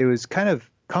was kind of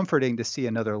comforting to see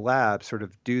another lab sort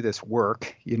of do this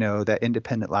work, that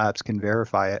independent labs can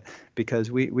verify it, because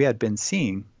we had been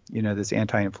seeing, this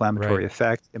anti-inflammatory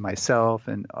effect in myself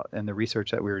and the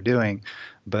research that we were doing,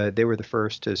 but they were the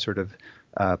first to sort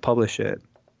of publish it.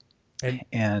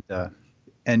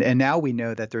 And now we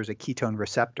know that there's a ketone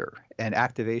receptor, and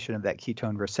activation of that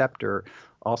ketone receptor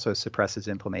also suppresses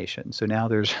inflammation. So now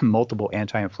there's multiple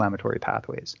anti-inflammatory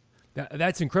pathways.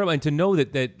 That's incredible, and to know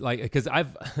that like, because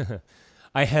I've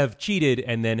I have cheated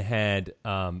and then had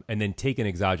and then taken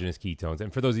exogenous ketones.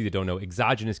 And for those of you that don't know,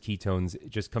 exogenous ketones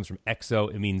just comes from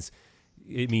exo. It means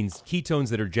ketones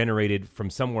that are generated from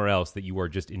somewhere else that you are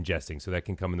just ingesting. So that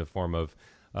can come in the form of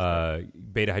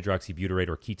beta hydroxybutyrate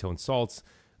or ketone salts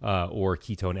or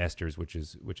ketone esters, which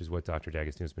is what Dr.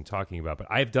 D'Agostino has been talking about. But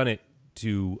I've done it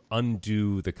to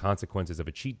undo the consequences of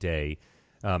a cheat day.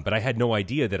 But I had no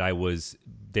idea that I was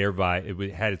thereby,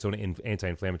 it had its own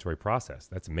anti-inflammatory process.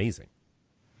 That's amazing.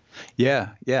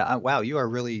 Yeah. Wow, you are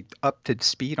really up to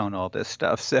speed on all this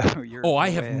stuff. So you're I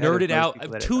have nerded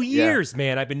out 2 years,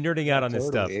 man. I've been nerding out on this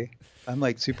stuff. I'm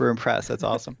like super impressed. That's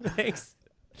awesome. Thanks.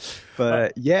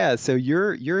 But so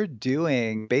you're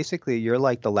doing, basically you're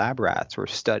like the lab rats we're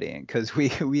studying, because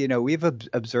we've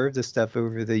observed this stuff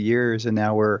over the years, and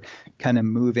now we're kind of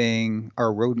moving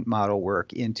our rodent model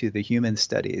work into the human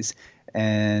studies.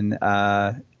 And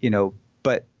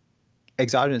but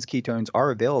exogenous ketones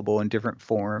are available in different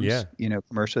forms,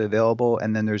 commercially available.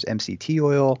 And then there's MCT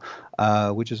oil,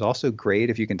 which is also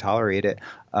great if you can tolerate it,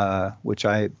 which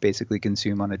I basically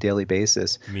consume on a daily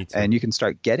basis. Me too. And you can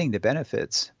start getting the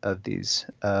benefits of these,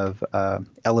 of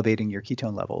elevating your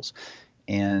ketone levels.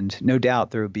 And no doubt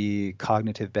there will be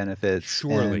cognitive benefits.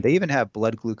 Surely. And they even have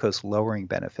blood glucose lowering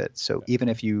benefits. So even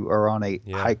if you are on a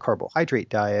high carbohydrate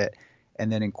diet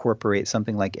and then incorporate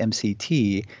something like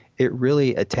MCT, it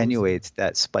really attenuates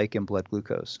that spike in blood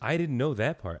glucose. I didn't know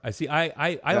that part.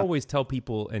 I always tell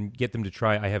people and get them to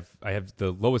try. I have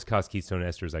the lowest cost ketone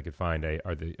esters I could find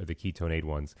are the ketone aid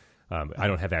ones. I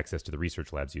don't have access to the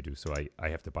research labs you do, so I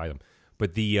have to buy them.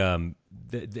 But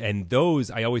and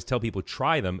those, I always tell people,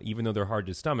 try them, even though they're hard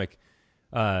to stomach,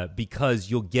 because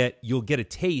you'll get a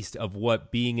taste of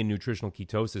what being in nutritional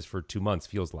ketosis for 2 months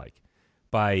feels like.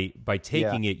 By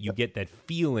taking it, you get that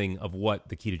feeling of what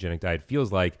the ketogenic diet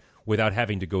feels like without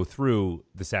having to go through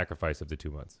the sacrifice of the 2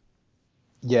 months.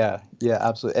 Yeah,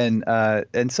 absolutely.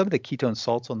 And some of the ketone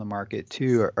salts on the market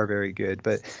too are very good.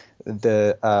 But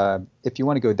if you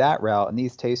want to go that route, and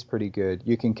these taste pretty good,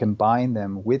 you can combine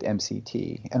them with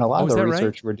MCT. And a lot of the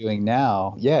research we're doing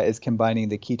now, is combining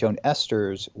the ketone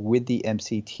esters with the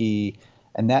MCT,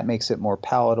 and that makes it more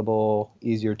palatable,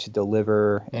 easier to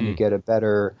deliver, and you get a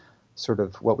better sort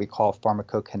of what we call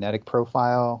pharmacokinetic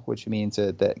profile, which means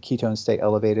that ketones stay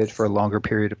elevated for a longer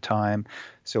period of time.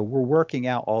 So we're working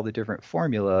out all the different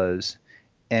formulas,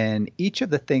 and each of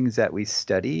the things that we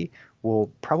study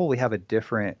will probably have a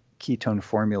different ketone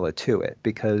formula to it,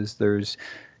 because there's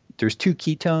two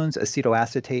ketones,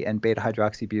 acetoacetate and beta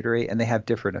hydroxybutyrate, and they have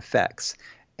different effects.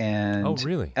 And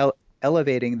really?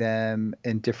 Elevating them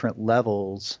in different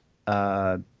levels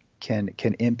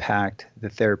can impact the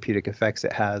therapeutic effects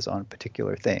it has on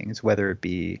particular things, whether it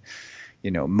be,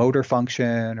 motor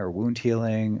function or wound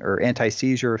healing or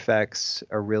anti-seizure effects.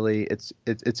 Are really,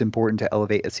 it's important to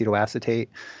elevate acetoacetate.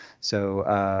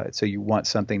 So you want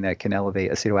something that can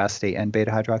elevate acetoacetate and beta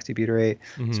hydroxybutyrate.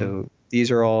 Mm-hmm. So these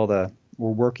are we're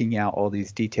working out all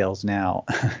these details now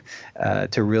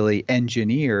to really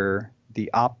engineer the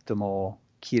optimal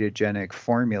ketogenic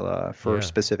formula for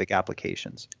specific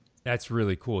applications. That's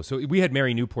really cool. So we had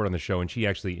Mary Newport on the show, and she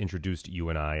actually introduced you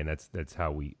and I, and that's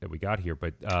how we got here.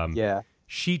 But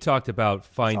she talked about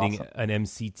finding an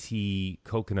MCT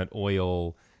coconut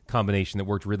oil combination that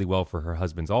worked really well for her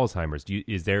husband's Alzheimer's. Do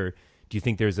you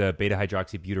think there's a beta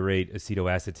hydroxybutyrate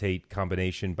acetoacetate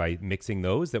combination by mixing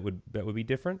those that would be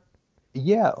different?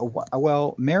 Yeah,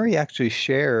 well, Mary actually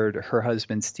shared her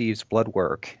husband Steve's blood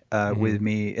work with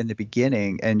me in the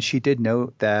beginning, and she did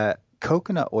note that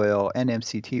coconut oil and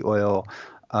MCT oil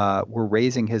were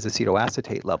raising his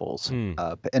acetoacetate levels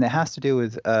up. And it has to do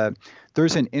with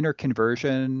there's an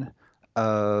interconversion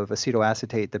of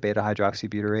acetoacetate to beta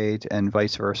hydroxybutyrate and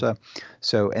vice versa.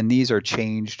 So, and these are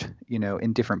changed,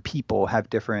 in different people,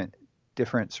 have different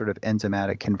sort of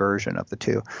enzymatic conversion of the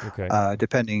two,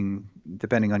 depending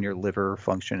on your liver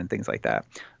function and things like that.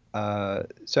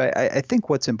 So I think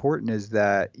what's important is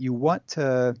that you want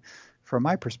to, from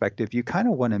my perspective, you kind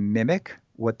of want to mimic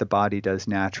what the body does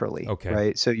naturally,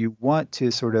 right? So you want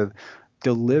to sort of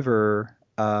deliver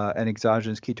an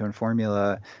exogenous ketone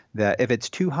formula that if it's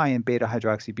too high in beta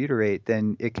hydroxybutyrate,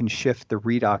 then it can shift the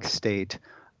redox state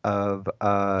of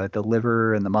the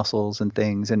liver and the muscles and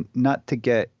things, and not to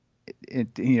get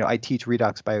I teach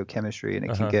redox biochemistry, and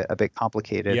it can get a bit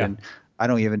complicated, and I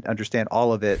don't even understand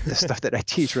all of it, the stuff that I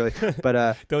teach really. But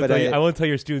I won't tell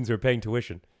your students who are paying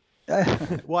tuition.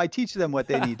 Well, I teach them what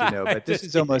they need to know, but this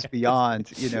is almost beyond,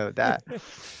 that.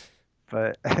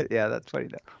 But that's funny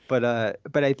though.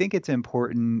 But I think it's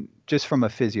important, just from a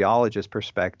physiologist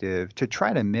perspective, to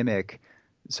try to mimic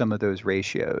some of those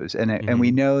ratios. And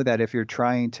we Mm-hmm. know that if you're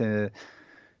trying to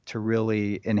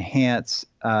really enhance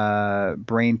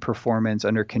brain performance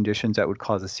under conditions that would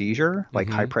cause a seizure, like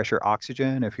high Mm-hmm. pressure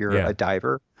oxygen, if you're Yeah. a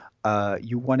diver,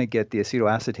 you want to get the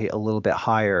acetoacetate a little bit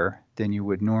higher than you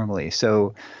would normally.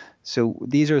 So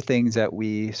these are things that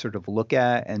we sort of look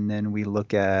at, and then we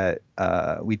look at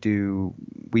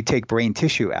we take brain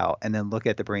tissue out and then look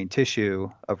at the brain tissue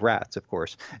of rats, of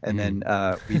course, and then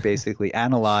Mm-hmm. we basically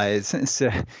analyze, so,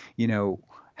 you know,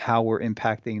 how we're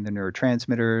impacting the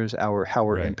neurotransmitters, how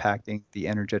we're Right. impacting the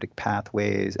energetic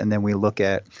pathways, and then we look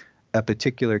at a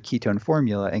particular ketone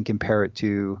formula and compare it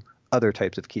to other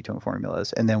types of ketone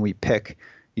formulas, and then we pick,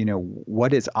 you know,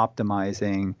 what is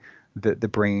optimizing the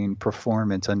brain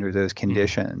performance under those Mm.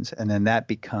 conditions, and then that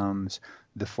becomes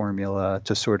the formula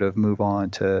to sort of move on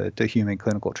to human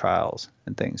clinical trials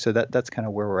and things. So that's kind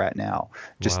of where we're at now,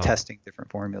 just Wow. testing different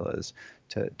formulas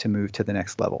to move to the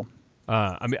next level.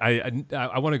 I mean,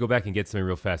 I want to go back and get something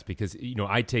real fast because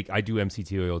I do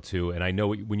MCT oil too, and I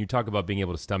know when you talk about being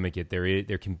able to stomach it,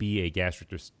 there can be a gastric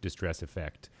distress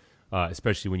effect,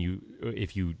 especially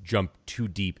if you jump too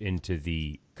deep into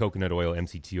the coconut oil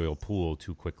MCT oil pool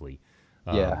too quickly.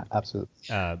 Yeah, Um, absolutely.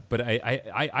 but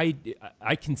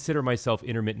I consider myself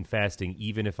intermittent fasting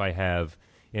even if I have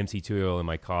MCT oil in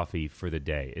my coffee for the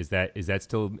day. Is that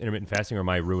still intermittent fasting, or am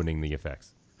I ruining the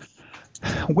effects?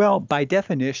 Well, by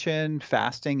definition,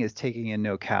 fasting is taking in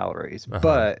no calories, Uh huh.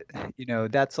 but you know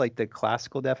that's like the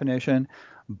classical definition.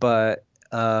 But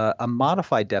a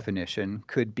modified definition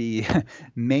could be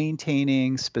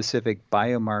maintaining specific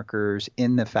biomarkers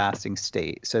in the fasting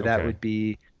state. So that Okay. would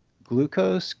be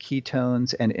glucose,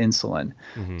 ketones, and insulin.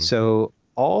 Mm-hmm. So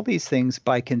all these things,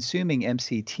 by consuming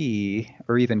MCT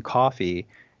or even coffee,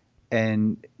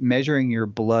 and measuring your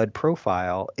blood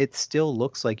profile, it still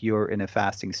looks like you're in a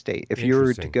fasting state. If you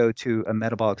were to Interesting. go to a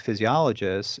metabolic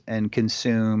physiologist and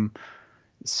consume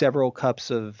several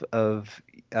cups of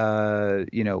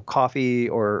coffee,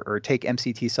 or take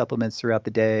MCT supplements throughout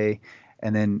the day,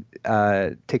 and then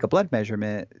take a blood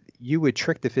measurement, you would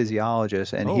trick the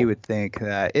physiologist, and he Oh, would think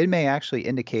that it may actually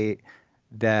indicate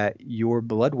that your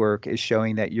blood work is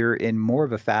showing that you're in more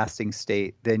of a fasting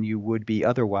state than you would be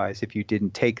otherwise if you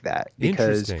didn't take that,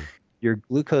 because interesting. your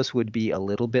glucose would be a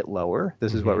little bit lower.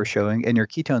 This is what Mm-hmm. we're showing, and your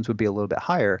ketones would be a little bit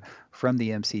higher from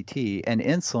the MCT. And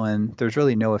insulin, there's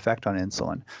really no effect on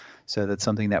insulin. So that's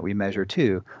something that we measure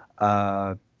too.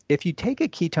 Uh, if you take a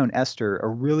ketone ester, a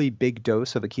really big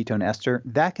dose of a ketone ester,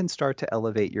 that can start to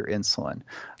elevate your insulin.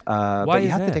 Why But you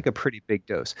is have to that? take a pretty big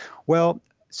dose. Well,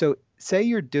 so say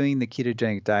you're doing the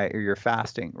ketogenic diet or you're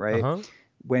fasting, Uh right? huh.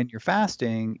 When you're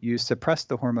fasting, you suppress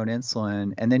the hormone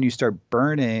insulin and then you start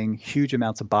burning huge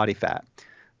amounts of body fat.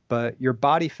 But your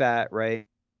body fat, right?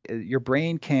 Your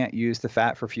brain can't use the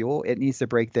fat for fuel. It needs to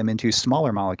break them into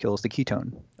smaller molecules, the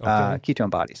Okay. ketone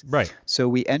bodies. Right. So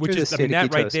we enter Which the is, I mean, state of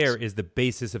that right there ketosis. is the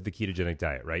basis of the ketogenic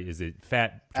diet, right? Is it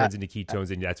fat turns into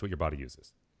ketones and that's what your body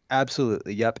uses?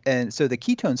 Absolutely. Yep. And so the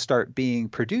ketones start being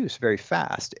produced very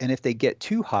fast. And if they get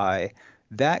too high,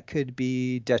 that could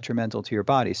be detrimental to your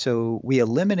body. So we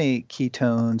eliminate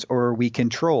ketones, or we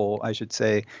control, I should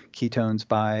say, ketones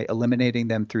by eliminating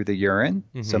them through the urine,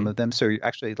 some Mm-hmm. of them. So you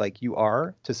actually, like, you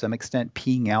are to some extent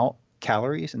peeing out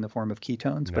calories in the form of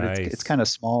ketones, but it's Nice. kind of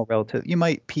small relative. You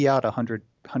might pee out 100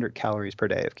 calories per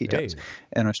day of ketones Hey.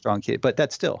 in a strong keto, but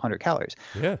that's still 100 calories.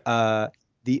 Yeah. Uh,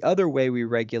 the other way we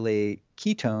regulate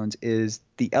ketones is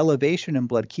the elevation in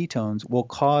blood ketones will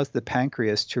cause the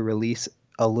pancreas to release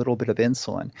a little bit of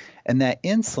insulin. And that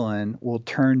insulin will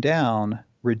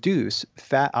reduce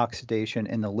fat oxidation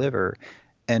in the liver.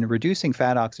 And reducing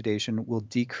fat oxidation will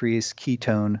decrease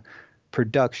ketone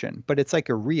production. But it's like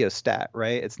a rheostat,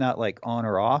 right? It's not like on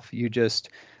or off.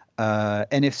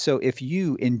 And if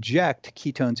you inject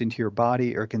ketones into your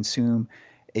body or consume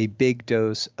a big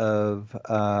dose of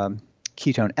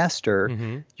ketone ester,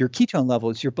 Mm-hmm. your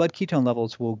blood ketone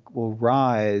levels will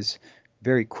rise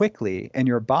very quickly, and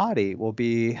your body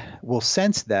will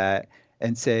sense that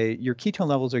and say your ketone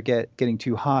levels are getting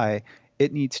too high.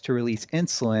 It needs to release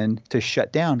insulin to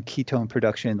shut down ketone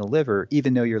production in the liver,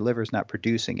 even though your liver is not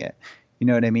producing it. You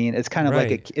know what I mean? It's kind of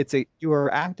like Right. you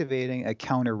are activating a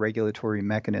counter-regulatory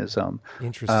mechanism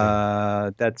Interesting.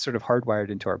 that's sort of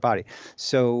hardwired into our body.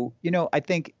 So, I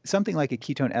think something like a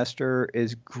ketone ester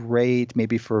is great,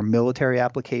 maybe for military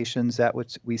applications.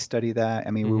 We study that.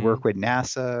 I mean, we Mm-hmm. work with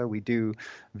NASA.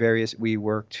 We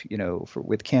worked,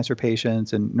 with cancer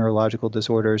patients and neurological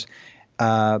disorders.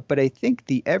 But I think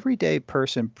the everyday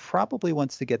person probably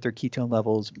wants to get their ketone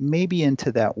levels maybe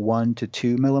into that 1 to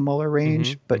 2 millimolar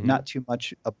Mm-hmm. range, but Mm-hmm. not too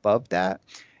much above that.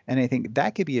 And I think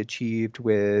that could be achieved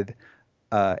with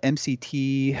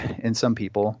MCT in some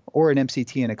people, or an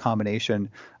MCT in a combination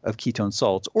of ketone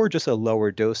salts, or just a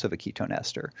lower dose of a ketone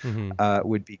ester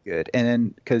would be good. And then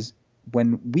because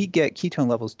when we get ketone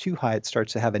levels too high, it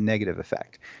starts to have a negative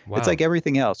effect. Wow. It's like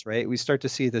everything else, right? We start to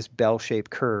see this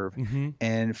bell-shaped curve.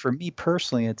 And for me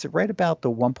personally, it's right about the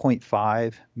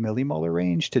 1.5 millimolar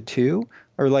range to 2,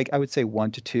 or like I would say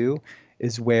 1 to 2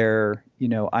 is where,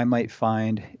 I might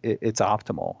find it's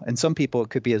optimal. And some people, it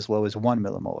could be as low as 1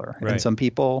 millimolar. Right. And some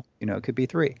people, it could be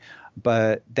 3.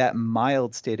 But that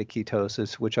mild state of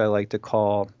ketosis, which I like to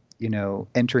call,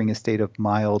 entering a state of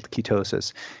mild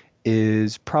ketosis,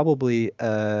 is probably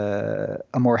a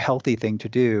more healthy thing to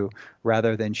do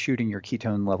rather than shooting your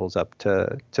ketone levels up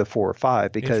to 4 or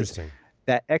 5, because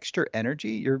that extra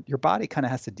energy, your body kind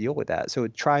of has to deal with that. So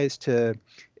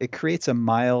it creates a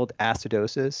mild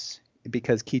acidosis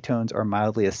because ketones are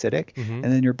mildly acidic, and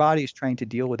then your body is trying to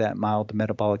deal with that mild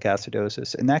metabolic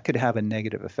acidosis, and that could have a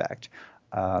negative effect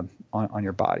on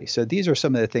your body. So these are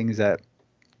some of the things that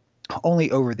only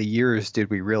over the years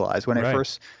did we realize. When I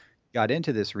first got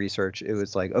into this research, it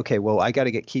was like, okay, well, I got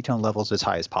to get ketone levels as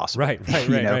high as possible.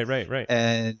 Right.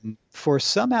 And for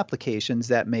some applications,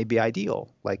 that may be ideal.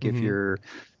 Like if you're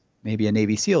maybe a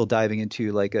Navy SEAL diving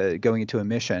into going into a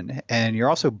mission, and you're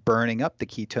also burning up the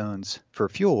ketones for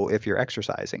fuel if you're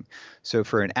exercising. So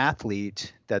for an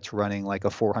athlete that's running like a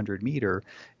 400 meter,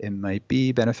 it might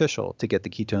be beneficial to get the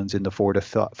ketones in the 4 to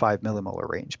 5 millimolar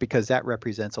range, because that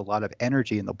represents a lot of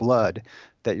energy in the blood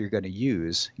that you're going to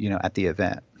use, at the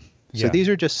event. So these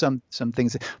are just some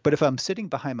things. But if I'm sitting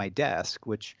behind my desk,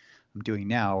 which I'm doing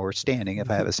now, or standing if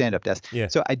I have a stand-up desk,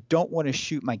 so I don't want to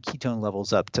shoot my ketone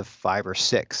levels up to 5 or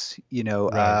 6.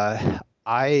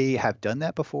 I have done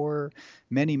that before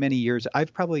many, many years.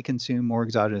 I've probably consumed more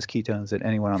exogenous ketones than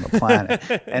anyone on the planet,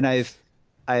 and I've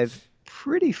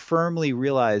pretty firmly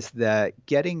realized that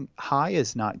getting high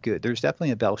is not good. There's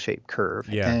definitely a bell-shaped curve,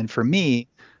 and for me,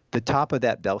 the top of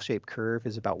that bell-shaped curve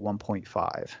is about 1.5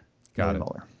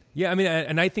 millimolar. Yeah, I mean,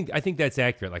 and I think that's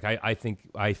accurate. Like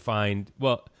I find,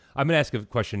 well, I'm going to ask a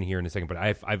question here in a second, but I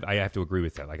have to agree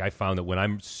with that. Like I found that when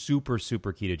I'm super,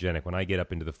 super ketogenic, when I get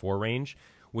up into the 4 range,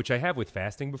 which I have with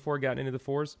fasting before gotten into the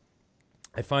 4s,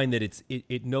 I find that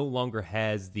it no longer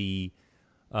has the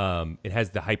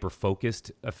hyper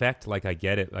focused effect like I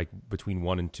get it like between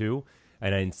 1 and 2.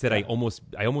 And instead, I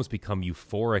almost become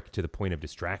euphoric to the point of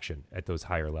distraction at those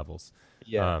higher levels.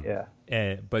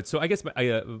 But so I guess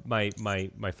my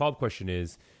follow-up question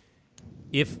is,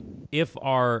 if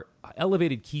our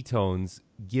elevated ketones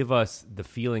give us the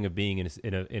feeling of being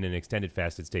in an extended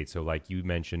fasted state, so like you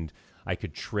mentioned, I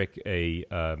could trick a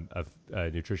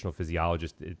nutritional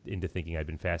physiologist into thinking I'd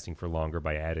been fasting for longer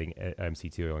by adding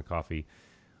MCT oil and coffee.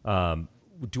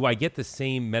 Do I get the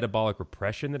same metabolic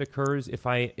repression that occurs if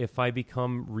I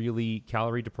become really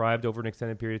calorie deprived over an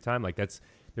extended period of time? Like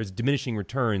there's diminishing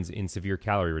returns in severe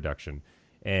calorie reduction.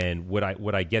 And would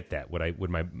I get that?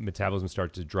 Would my metabolism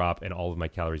start to drop and all of my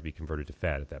calories be converted to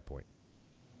fat at that point?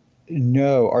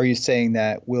 No. Are you saying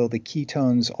that will the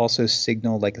ketones also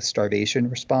signal like a starvation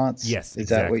response? Yes. Is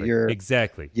that what you're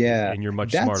exactly? Yeah. And you're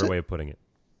much smarter way of putting it.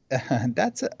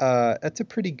 That's a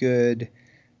pretty good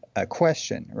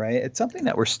question, right? It's something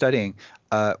that we're studying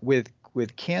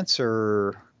with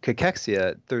cancer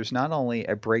cachexia. There's not only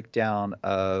a breakdown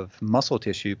of muscle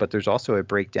tissue, but there's also a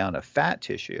breakdown of fat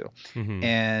tissue.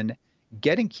 And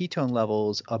getting ketone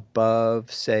levels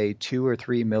above, say, 2 or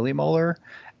 3 millimolar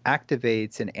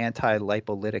activates an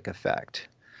anti-lipolytic effect.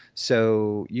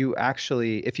 So you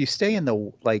actually, if you stay in the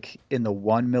 1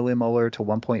 millimolar to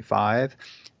 1.5,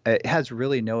 it has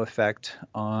really no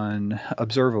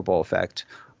observable effect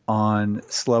on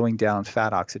slowing down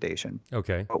fat oxidation.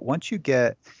 Okay. But once you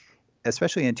get,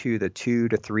 especially into the 2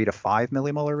 to 3 to 5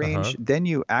 millimolar range, then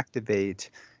you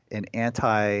activate an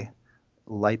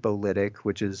anti-lipolytic,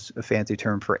 which is a fancy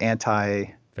term for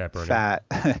anti-fat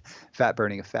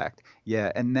burning effect.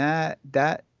 Yeah, and that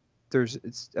there's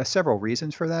several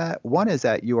reasons for that. One is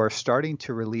that you are starting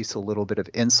to release a little bit of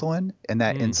insulin, and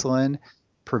that insulin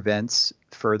prevents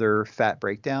further fat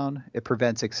breakdown. It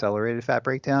prevents accelerated fat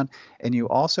breakdown. And you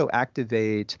also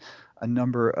activate a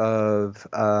number of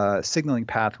signaling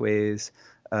pathways,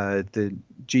 the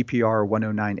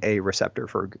GPR109A receptor,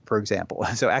 for example.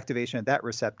 So activation of that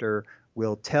receptor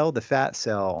will tell the fat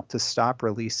cell to stop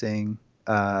releasing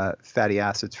fatty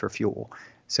acids for fuel.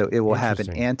 So it will have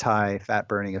an anti-fat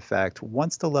burning effect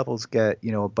once the levels get,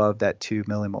 above that 2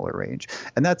 millimolar range.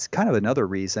 And that's kind of another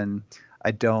reason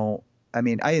I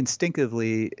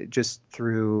instinctively, just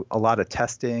through a lot of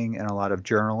testing and a lot of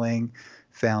journaling,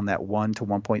 found that 1 to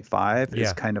 1.5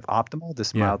 is kind of optimal,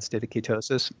 this mild state of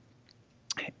ketosis.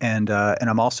 And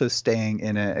I'm also staying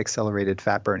in an accelerated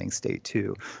fat burning state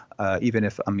too, even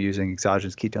if I'm using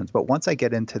exogenous ketones. But once I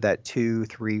get into that 2,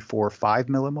 3, 4, 5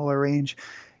 millimolar range,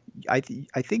 I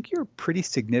think you're pretty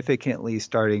significantly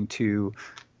starting to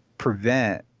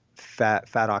prevent fat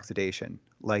oxidation.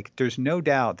 Like, there's no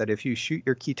doubt that if you shoot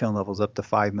your ketone levels up to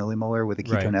 5 millimolar with a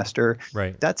ketone ester,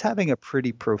 that's having a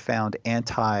pretty profound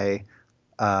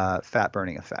fat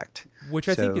burning effect. Which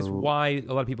I think is why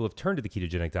a lot of people have turned to the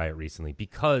ketogenic diet recently,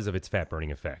 because of its fat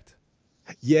burning effect.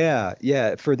 Yeah,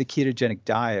 for the ketogenic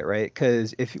diet, right?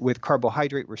 Because if with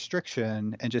carbohydrate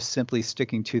restriction and just simply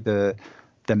sticking to the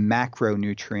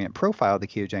macronutrient profile of the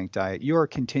ketogenic diet, you are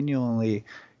continually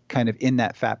kind of in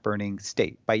that fat burning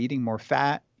state. By eating more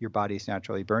fat, your body's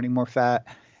naturally burning more fat,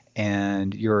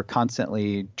 and you're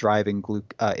constantly driving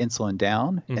insulin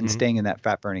down and staying in that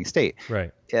fat burning state.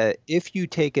 Right. If you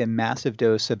take a massive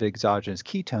dose of exogenous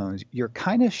ketones, you're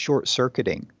kind of short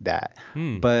circuiting that.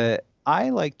 But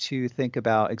I like to think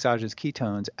about exogenous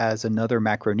ketones as another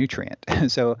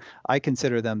macronutrient. So I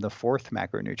consider them the fourth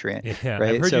macronutrient. Yeah,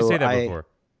 right? I've heard you say that before.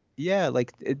 Yeah,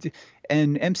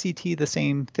 and MCT, the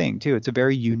same thing too. It's a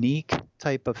very unique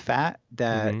type of fat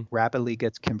that rapidly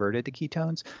gets converted to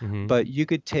ketones. But you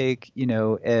could take, a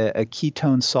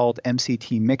ketone salt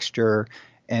MCT mixture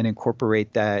and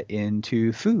incorporate that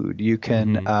into food. You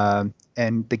can,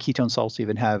 and the ketone salts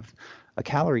even have a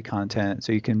calorie content,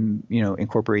 so you can,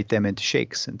 incorporate them into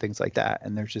shakes and things like that.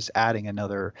 And they're just adding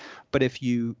another. But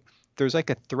there's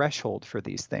like a threshold for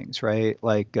these things, right?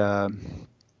 Like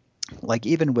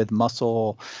even with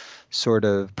muscle sort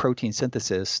of protein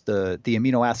synthesis, the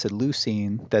amino acid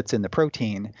leucine that's in the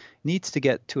protein needs to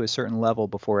get to a certain level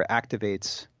before it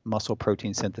activates muscle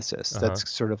protein synthesis. That's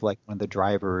sort of like one of the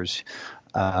drivers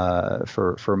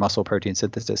for muscle protein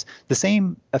synthesis. The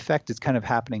same effect is kind of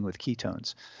happening with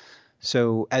ketones.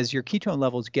 So as your ketone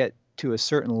levels get to a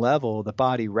certain level, the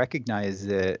body recognizes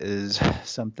it as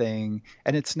something,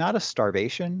 and it's not a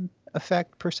starvation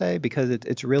effect per se, because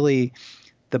it's really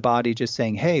the body just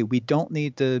saying, hey, we don't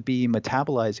need to be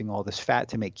metabolizing all this fat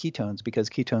to make ketones because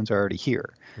ketones are already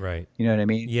here. Right. You know what I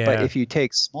mean? Yeah. But if you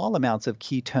take small amounts of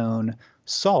ketone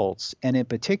salts, and in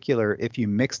particular, if you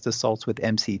mix the salts with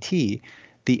MCT,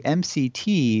 the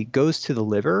MCT goes to the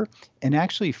liver and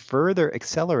actually further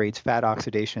accelerates fat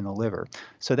oxidation in the liver.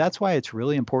 So that's why it's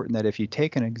really important that if you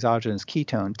take an exogenous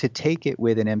ketone, to take it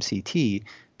with an MCT,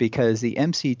 because the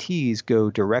MCTs go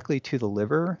directly to the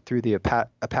liver through the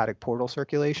hepatic portal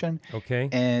circulation. Okay.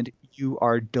 And you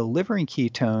are delivering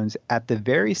ketones at the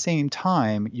very same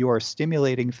time you are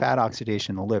stimulating fat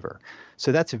oxidation in the liver.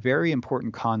 So that's a very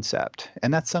important concept.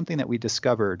 And that's something that we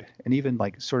discovered and even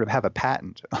sort of have a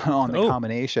patent on the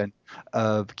combination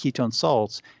of ketone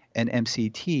salts and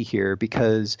MCT here,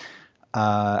 because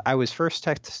I was first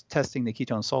testing the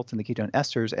ketone salts and the ketone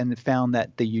esters and found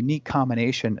that the unique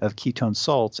combination of ketone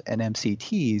salts and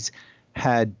MCTs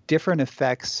had different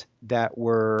effects that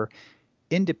were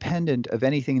independent of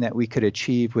anything that we could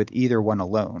achieve with either one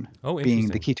alone, being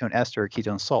the ketone ester or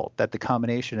ketone salt. That the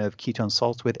combination of ketone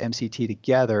salts with MCT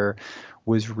together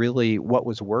was really what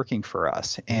was working for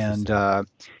us. And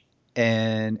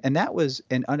that was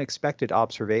an unexpected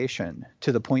observation,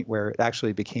 to the point where it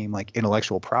actually became like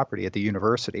intellectual property at the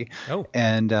university.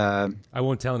 And I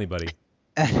won't tell anybody.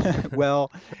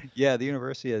 Well, yeah, the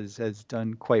university has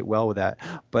done quite well with that,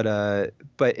 but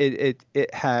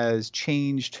it has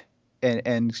changed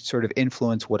and sort of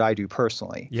influenced what I do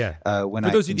personally. Yeah. For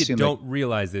those of you that don't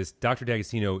realize this, Dr.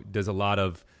 D'Agostino does a lot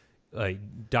of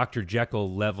Dr.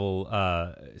 Jekyll level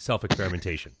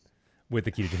self-experimentation with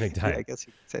the ketogenic diet. Yeah, I guess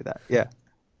you could say that. Yeah.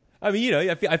 I mean,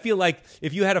 I feel like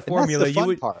if you had a formula,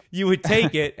 you would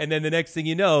take it, and then the next thing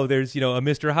you know, there's a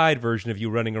Mr. Hyde version of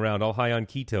you running around all high on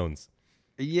ketones.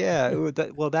 Yeah,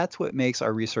 well, that's what makes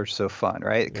our research so fun,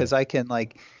 right? Because I can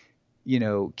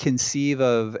conceive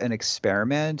of an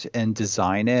experiment and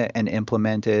design it and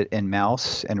implement it in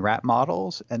mouse and rat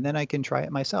models, and then I can try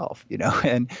it myself,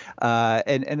 and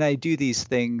I do these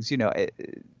things,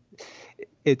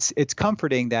 It's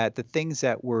comforting that the things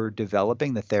that we're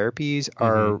developing, the therapies,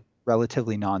 are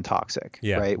relatively non-toxic,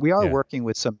 right? We are working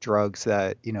with some drugs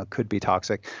that, could be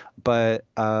toxic, but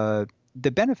the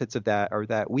benefits of that are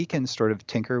that we can sort of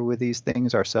tinker with these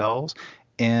things ourselves.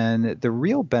 And the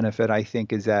real benefit, I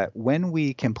think, is that when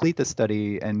we complete the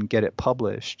study and get it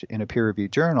published in a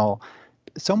peer-reviewed journal,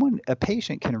 a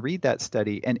patient can read that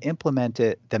study and implement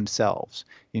it themselves,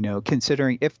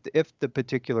 considering if the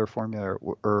particular formula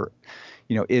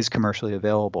is commercially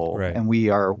available, and we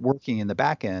are working in the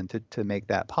back end to make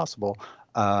that possible.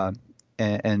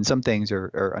 And some things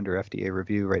are under FDA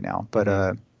review right now, but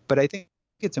I think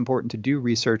it's important to do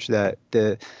research that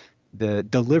the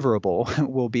deliverable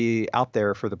will be out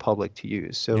there for the public to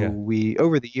use. So Yeah.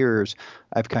 over the years,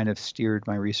 I've kind of steered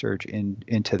my research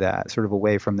into that, sort of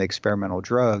away from the experimental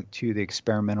drug to the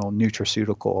experimental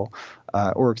nutraceutical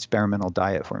or experimental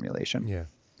diet formulation. Yeah.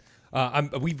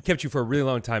 We've kept you for a really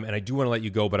long time, and I do want to let you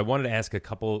go, but I wanted to ask a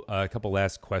couple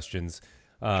last questions.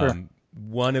 Sure.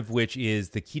 One of which is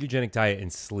the ketogenic diet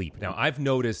and sleep. Now, I've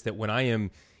noticed that when I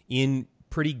am in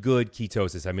pretty good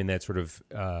ketosis, I'm in that sort of,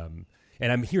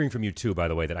 and I'm hearing from you too, by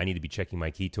the way, that I need to be checking my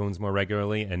ketones more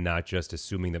regularly and not just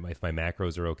assuming that if my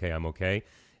macros are okay, I'm okay,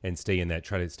 and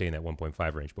try to stay in that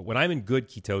 1.5 range. But when I'm in good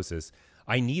ketosis,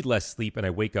 I need less sleep and I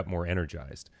wake up more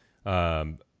energized.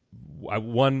 I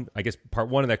guess part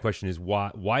one of that question is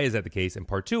why is that the case? And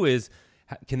part two is,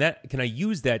 can I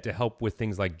use that to help with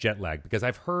things like jet lag? Because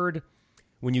I've heard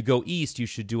when you go east, you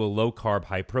should do a low carb,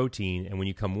 high protein, and when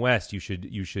you come west, you should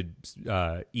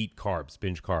eat carbs,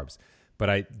 binge carbs. But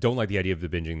I don't like the idea of the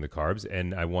binging the carbs,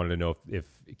 and I wanted to know if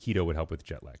keto would help with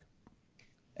jet lag.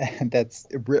 And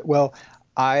well,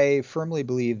 I firmly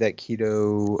believe that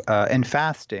keto and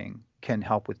fasting can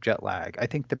help with jet lag. I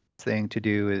think the best thing to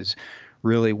do is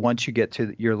really, once you get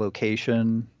to your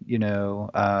location,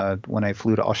 when I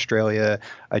flew to Australia,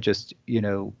 I just,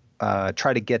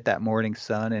 try to get that morning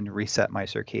sun and reset my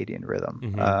circadian rhythm.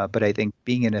 Mm-hmm. But I think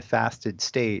being in a fasted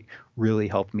state really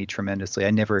helped me tremendously.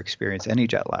 I never experienced any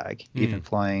jet lag, even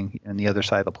flying on the other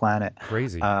side of the planet.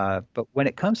 Crazy. But when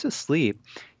it comes to sleep,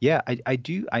 yeah,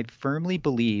 I firmly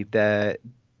believe that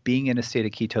being in a state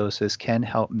of ketosis can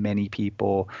help many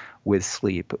people with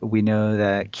sleep. We know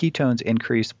that ketones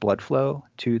increase blood flow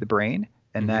to the brain,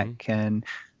 and that can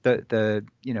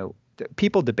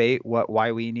people debate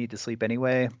why we need to sleep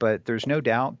anyway, but there's no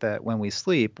doubt that when we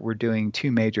sleep, we're doing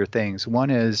two major things.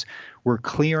 One is we're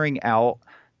clearing out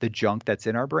the junk that's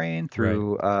in our brain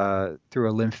through a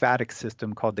lymphatic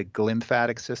system called the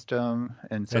glymphatic system.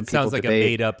 And some that sounds like debate, a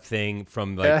made up thing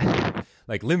from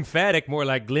like lymphatic, more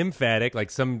like glymphatic, like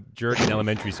some jerk in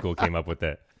elementary school came up with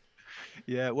that.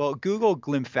 Yeah, well, Google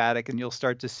glymphatic and you'll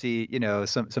start to see,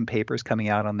 some papers coming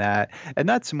out on that. And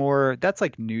that's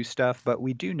like new stuff, but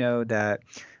we do know that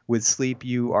with sleep,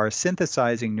 you are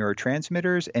synthesizing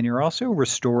neurotransmitters and you're also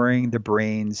restoring the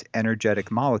brain's energetic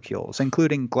molecules,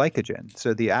 including glycogen.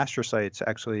 So the astrocytes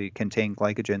actually contain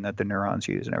glycogen that the neurons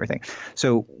use and everything.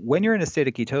 So when you're in a state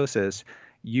of ketosis,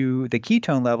 the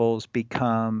ketone levels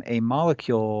become a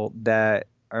molecule that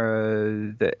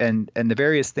and the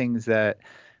various things that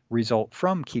result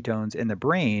from ketones in the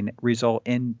brain result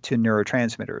into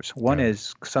neurotransmitters. One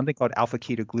is something called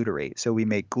alpha-ketoglutarate. So we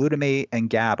make glutamate and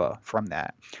GABA from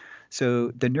that. So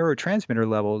the neurotransmitter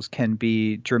levels can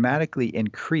be dramatically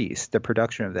increased, the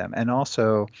production of them, and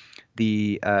also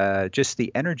the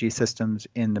energy systems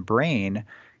in the brain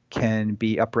can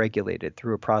be upregulated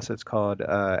through a process called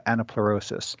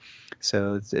anaplerosis.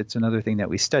 So it's another thing that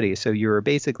we study. So you're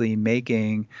basically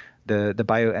making the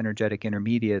bioenergetic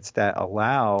intermediates that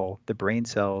allow the brain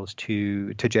cells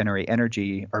to generate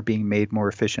energy are being made more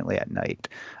efficiently at night.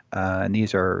 And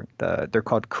these are they're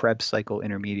called Krebs cycle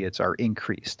intermediates are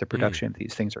increased. The production of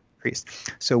these things are increased.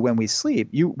 So when we sleep,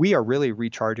 we are really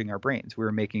recharging our brains.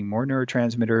 We're making more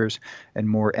neurotransmitters and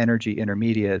more energy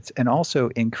intermediates, and also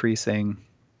increasing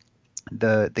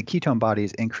the ketone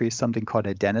bodies increase something called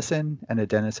adenosine, and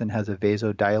adenosine has a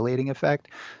vasodilating effect.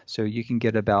 So you can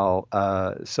get about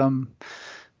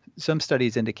some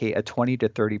studies indicate a 20 to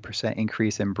 30%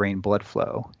 increase in brain blood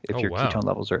flow if your ketone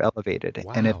levels are elevated.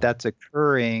 Wow. And if that's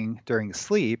occurring during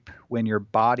sleep, when your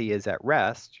body is at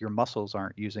rest, your muscles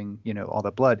aren't using, all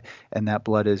the blood, and that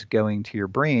blood is going to your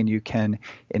brain, you can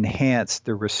enhance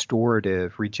the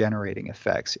restorative, regenerating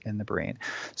effects in the brain.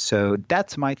 So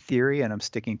that's my theory, and I'm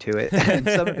sticking to it. And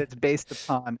some of it's based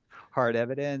upon hard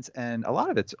evidence, and a lot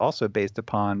of it's also based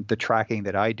upon the tracking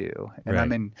that I do. And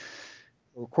I'm in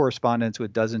correspondence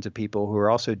with dozens of people who are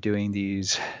also doing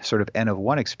these sort of N of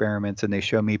 1 experiments, and they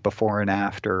show me before and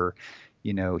after,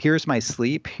 here's my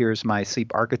sleep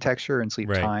architecture and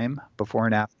sleep time before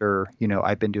and after,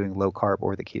 I've been doing low carb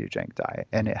or the ketogenic diet,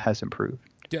 and it has improved.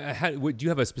 Do you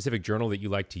have a specific journal that you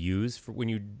like to use for when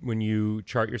you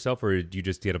chart yourself, or do you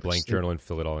just get a blank journal and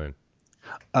fill it all in?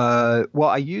 Well,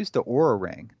 I use the Oura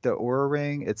Ring. The Oura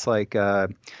Ring, it's like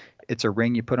it's a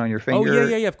ring you put on your finger. Oh,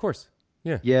 yeah, of course.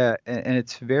 Yeah, and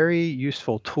it's a very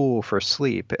useful tool for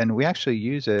sleep, and we actually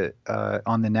use it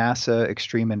on the NASA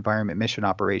Extreme Environment Mission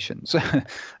Operations.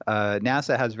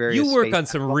 NASA has various. You work on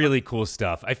some really cool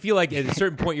stuff. I feel like at a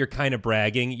certain point you're kind of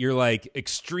bragging. You're like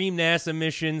extreme NASA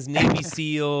missions, Navy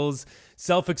SEALs,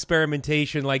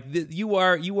 self-experimentation. Like you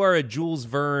are a Jules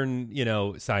Verne,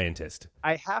 scientist.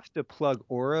 I have to plug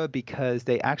Aura because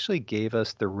they actually gave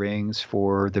us the rings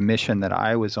for the mission that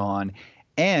I was on.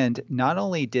 And not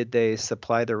only did they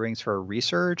supply the rings for our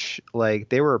research, like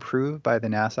they were approved by the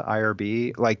NASA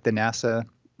IRB, like the NASA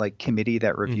like committee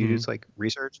that reviews like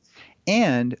research,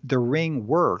 and the ring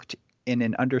worked in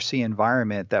an undersea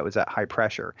environment that was at high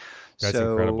pressure. That's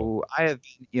so incredible. I have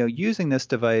been, using this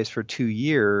device for 2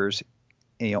 years,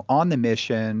 on the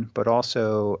mission, but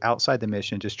also outside the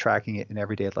mission, just tracking it in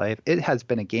everyday life. It has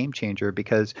been a game changer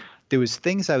because there was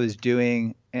things I was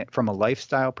doing from a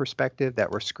lifestyle perspective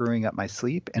that were screwing up my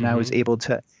sleep. And I was able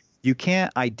to, you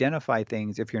can't identify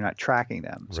things if you're not tracking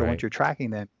them. So once you're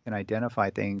tracking them, you can identify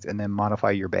things and then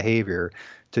modify your behavior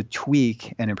to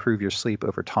tweak and improve your sleep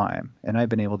over time. And I've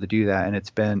been able to do that. And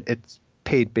it's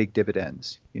paid big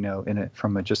dividends,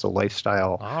 from just a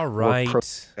lifestyle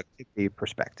productivity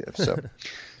perspective. So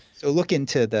look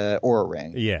into the Aura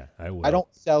Ring. Yeah, I will. I don't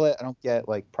sell it. I don't get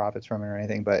like profits from it or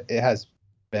anything, but it has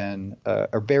been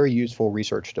a very useful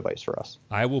research device for us.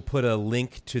 I will put a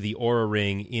link to the Aura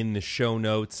Ring in the show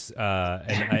notes,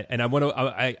 and I want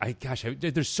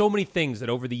to. There's so many things that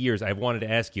over the years I've wanted to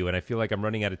ask you, and I feel like I'm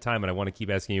running out of time, and I want to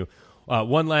keep asking you.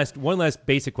 One last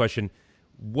basic question.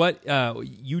 What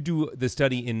you do the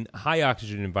study in high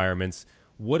oxygen environments.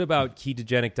 What about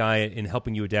ketogenic diet in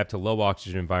helping you adapt to low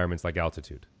oxygen environments like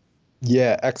altitude?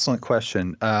 Yeah, excellent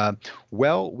question.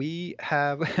 Well, we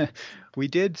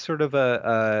did sort of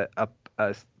a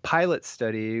pilot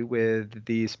study with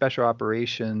the Special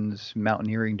Operations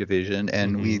Mountaineering Division,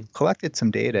 and we collected some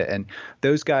data, and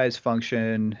those guys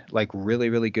function like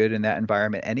really, really good in that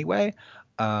environment anyway.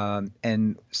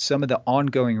 And some of the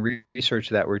ongoing research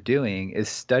that we're doing is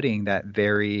studying that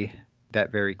very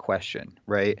question,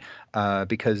 right?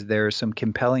 Because there's some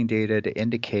compelling data to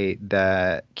indicate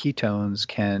that ketones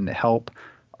can help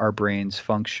our brains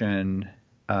function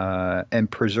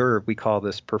and preserve, we call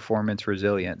this performance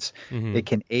resilience. It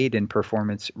can aid in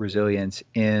performance resilience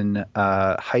in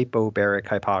hypobaric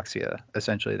hypoxia.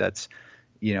 Essentially, that's,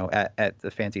 at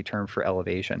the fancy term for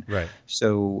elevation. Right.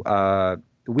 So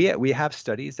we have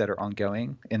studies that are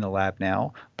ongoing in the lab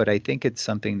now, but I think it's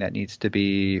something that needs to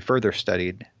be further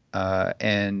studied.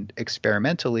 And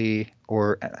experimentally,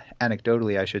 or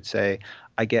anecdotally, I should say,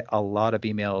 I get a lot of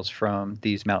emails from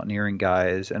these mountaineering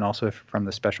guys and also from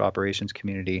the special operations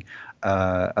community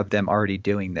of them already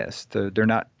doing this. So they're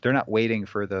not waiting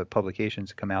for the publications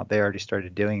to come out. They already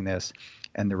started doing this,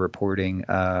 and they're reporting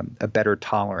a better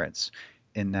tolerance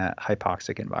in that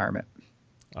hypoxic environment.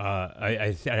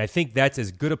 I think that's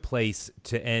as good a place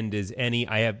to end as any.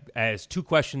 I have 2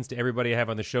 questions to everybody I have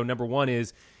on the show. Number one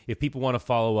is, if people want to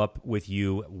follow up with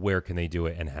you, where can they do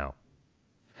it and how?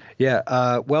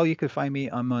 Yeah, well, you can find me.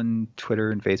 I'm on Twitter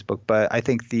and Facebook, but I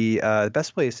think the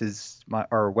best place is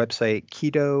our website,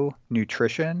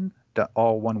 ketonutrition,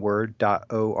 all one word,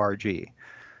 .org.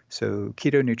 So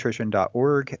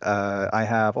ketonutrition.org. I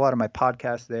have a lot of my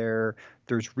podcasts there.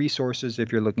 There's resources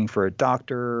if you're looking for a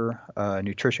doctor, a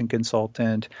nutrition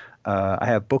consultant. I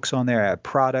have books on there. I have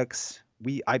products.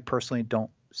 I personally don't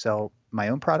sell my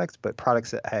own products, but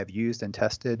products that I have used and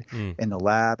tested in the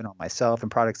lab and on myself,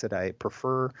 and products that I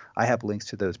prefer. I have links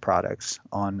to those products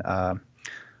on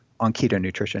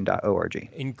ketonutrition.org.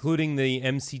 Including the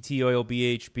MCT oil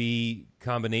BHB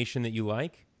combination that you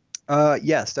like?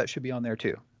 Yes, that should be on there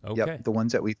too. Okay. Yep, the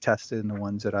ones that we've tested and the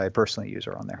ones that I personally use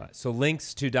are on there. So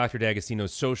links to Dr.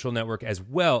 D'Agostino's social networks as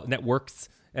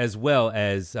well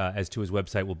as to his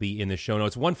website will be in the show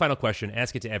notes. One final question,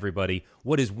 ask it to everybody.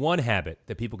 What is one habit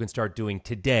that people can start doing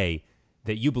today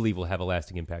that you believe will have a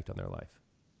lasting impact on their life?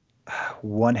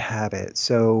 One habit.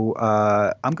 So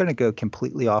I'm going to go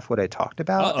completely off what I talked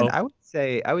about, and I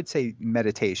would say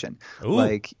meditation. Ooh.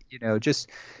 Like just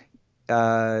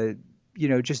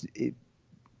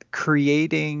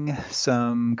creating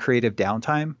some creative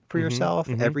downtime for yourself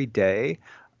every day.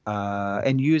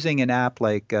 And using an app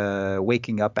like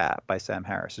Waking Up app by Sam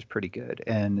Harris is pretty good.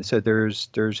 And so there's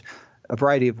a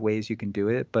variety of ways you can do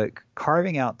it, but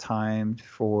carving out time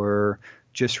for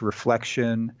just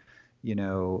reflection,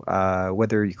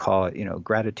 whether you call it,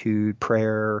 gratitude,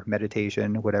 prayer,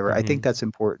 meditation, whatever. I think that's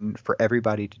important for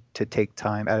everybody to take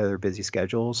time out of their busy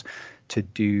schedules to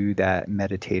do that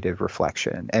meditative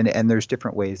reflection. And there's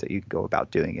different ways that you can go about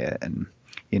doing it. And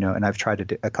I've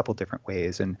tried a couple different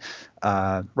ways. And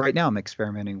right now I'm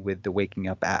experimenting with the Waking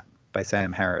Up app by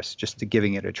Sam Harris, just to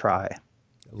giving it a try.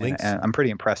 And I'm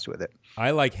pretty impressed with it.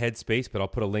 I like Headspace, but I'll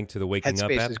put a link to the Waking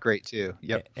Up app. Headspace is great too.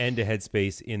 Yep. And to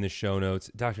Headspace in the show notes.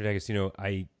 Dr. D'Agostino,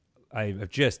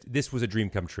 this was a dream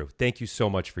come true. Thank you so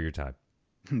much for your time.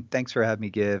 Thanks for having me,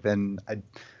 Give. And I'm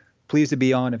pleased to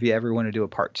be on. If you ever want to do a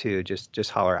part 2, just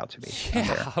holler out to me.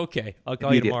 Yeah, okay. I'll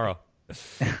call you tomorrow.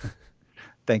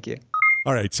 Thank you.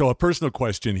 All right. So a personal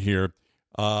question here.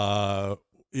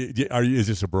 Is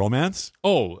this a bromance?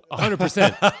 Oh,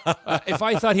 100%. If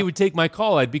I thought he would take my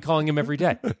call, I'd be calling him every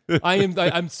day. I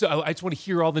just want to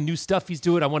hear all the new stuff he's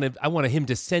doing. I want him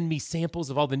to send me samples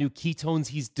of all the new ketones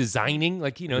he's designing.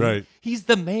 Like, Right. he's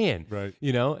the man. Right.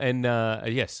 And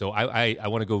yes, so I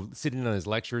want to go sit in on his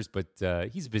lectures, but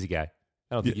he's a busy guy.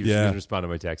 I don't think he's going to respond to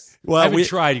my texts. Well, I haven't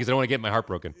tried because I don't want to get my heart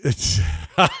broken.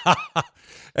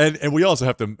 And we also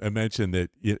have to mention that,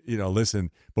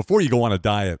 listen, before you go on a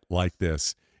diet like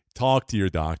this, talk to your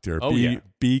doctor.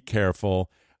 Be careful.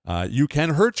 You can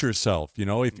hurt yourself,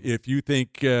 if you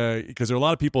think, because there are a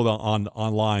lot of people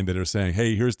online that are saying,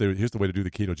 hey, here's the way to do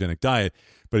the ketogenic diet.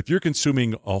 But if you're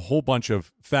consuming a whole bunch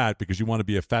of fat because you want to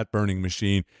be a fat burning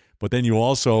machine, but then you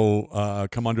also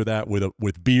come under that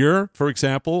with beer, for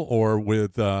example, or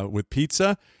with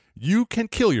pizza, you can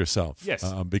kill yourself. Yes.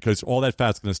 Because all that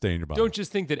fat's going to stay in your body. Don't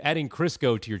just think that adding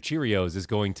Crisco to your Cheerios is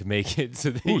going to make it so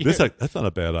that that's not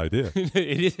a bad idea.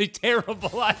 It is a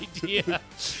terrible idea.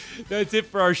 That's it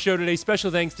for our show today.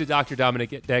 Special thanks to Dr.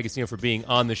 Dominic D'Agostino for being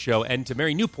on the show, and to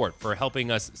Mary Newport for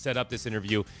helping us set up this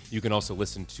interview. You can also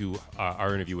listen to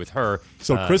our interview with her.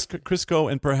 So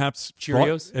Crisco and perhaps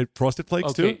Cheerios, Frosted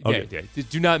Flakes too. Okay. Yeah.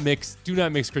 Do not mix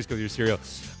Crisco with your cereal.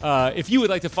 If you would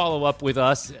like to follow up with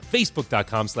us,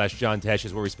 Facebook.com/John Tesh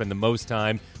is where we spend the most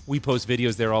time. We post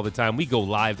videos there all the time. We go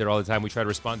live there all the time. We try to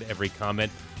respond to every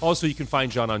comment. Also, you can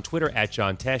find John on Twitter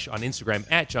 @JohnTesh, on Instagram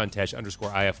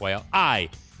 @JohnTesh_IFYL. I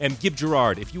am Gib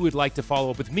Gerard. If you would like to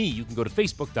follow up with me, you can go to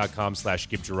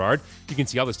Facebook.com/Gib Gerard. You can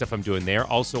see all the stuff I'm doing there.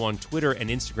 Also on Twitter and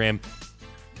Instagram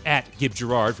 @Gib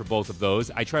Gerard for both of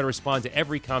those. I try to respond to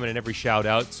every comment and every shout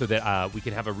out so that we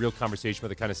can have a real conversation with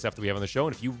the kind of stuff that we have on the show.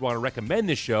 And if you want to recommend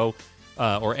this show,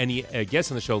 or any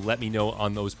guests on the show, let me know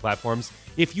on those platforms.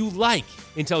 If you like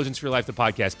Intelligence for Your Life, the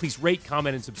podcast, please rate,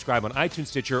 comment, and subscribe on iTunes,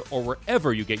 Stitcher, or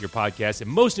wherever you get your podcasts.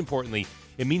 And most importantly,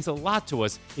 it means a lot to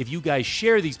us if you guys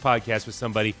share these podcasts with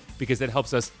somebody, because that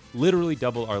helps us literally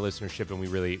double our listenership, and we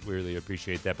really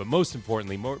appreciate that. But most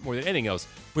importantly, more than anything else,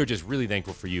 we're just really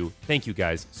thankful for you. Thank you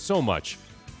guys so much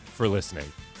for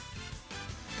listening.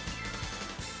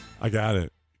 I got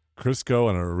it. Crisco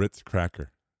and a Ritz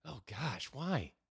cracker. Oh, gosh, why?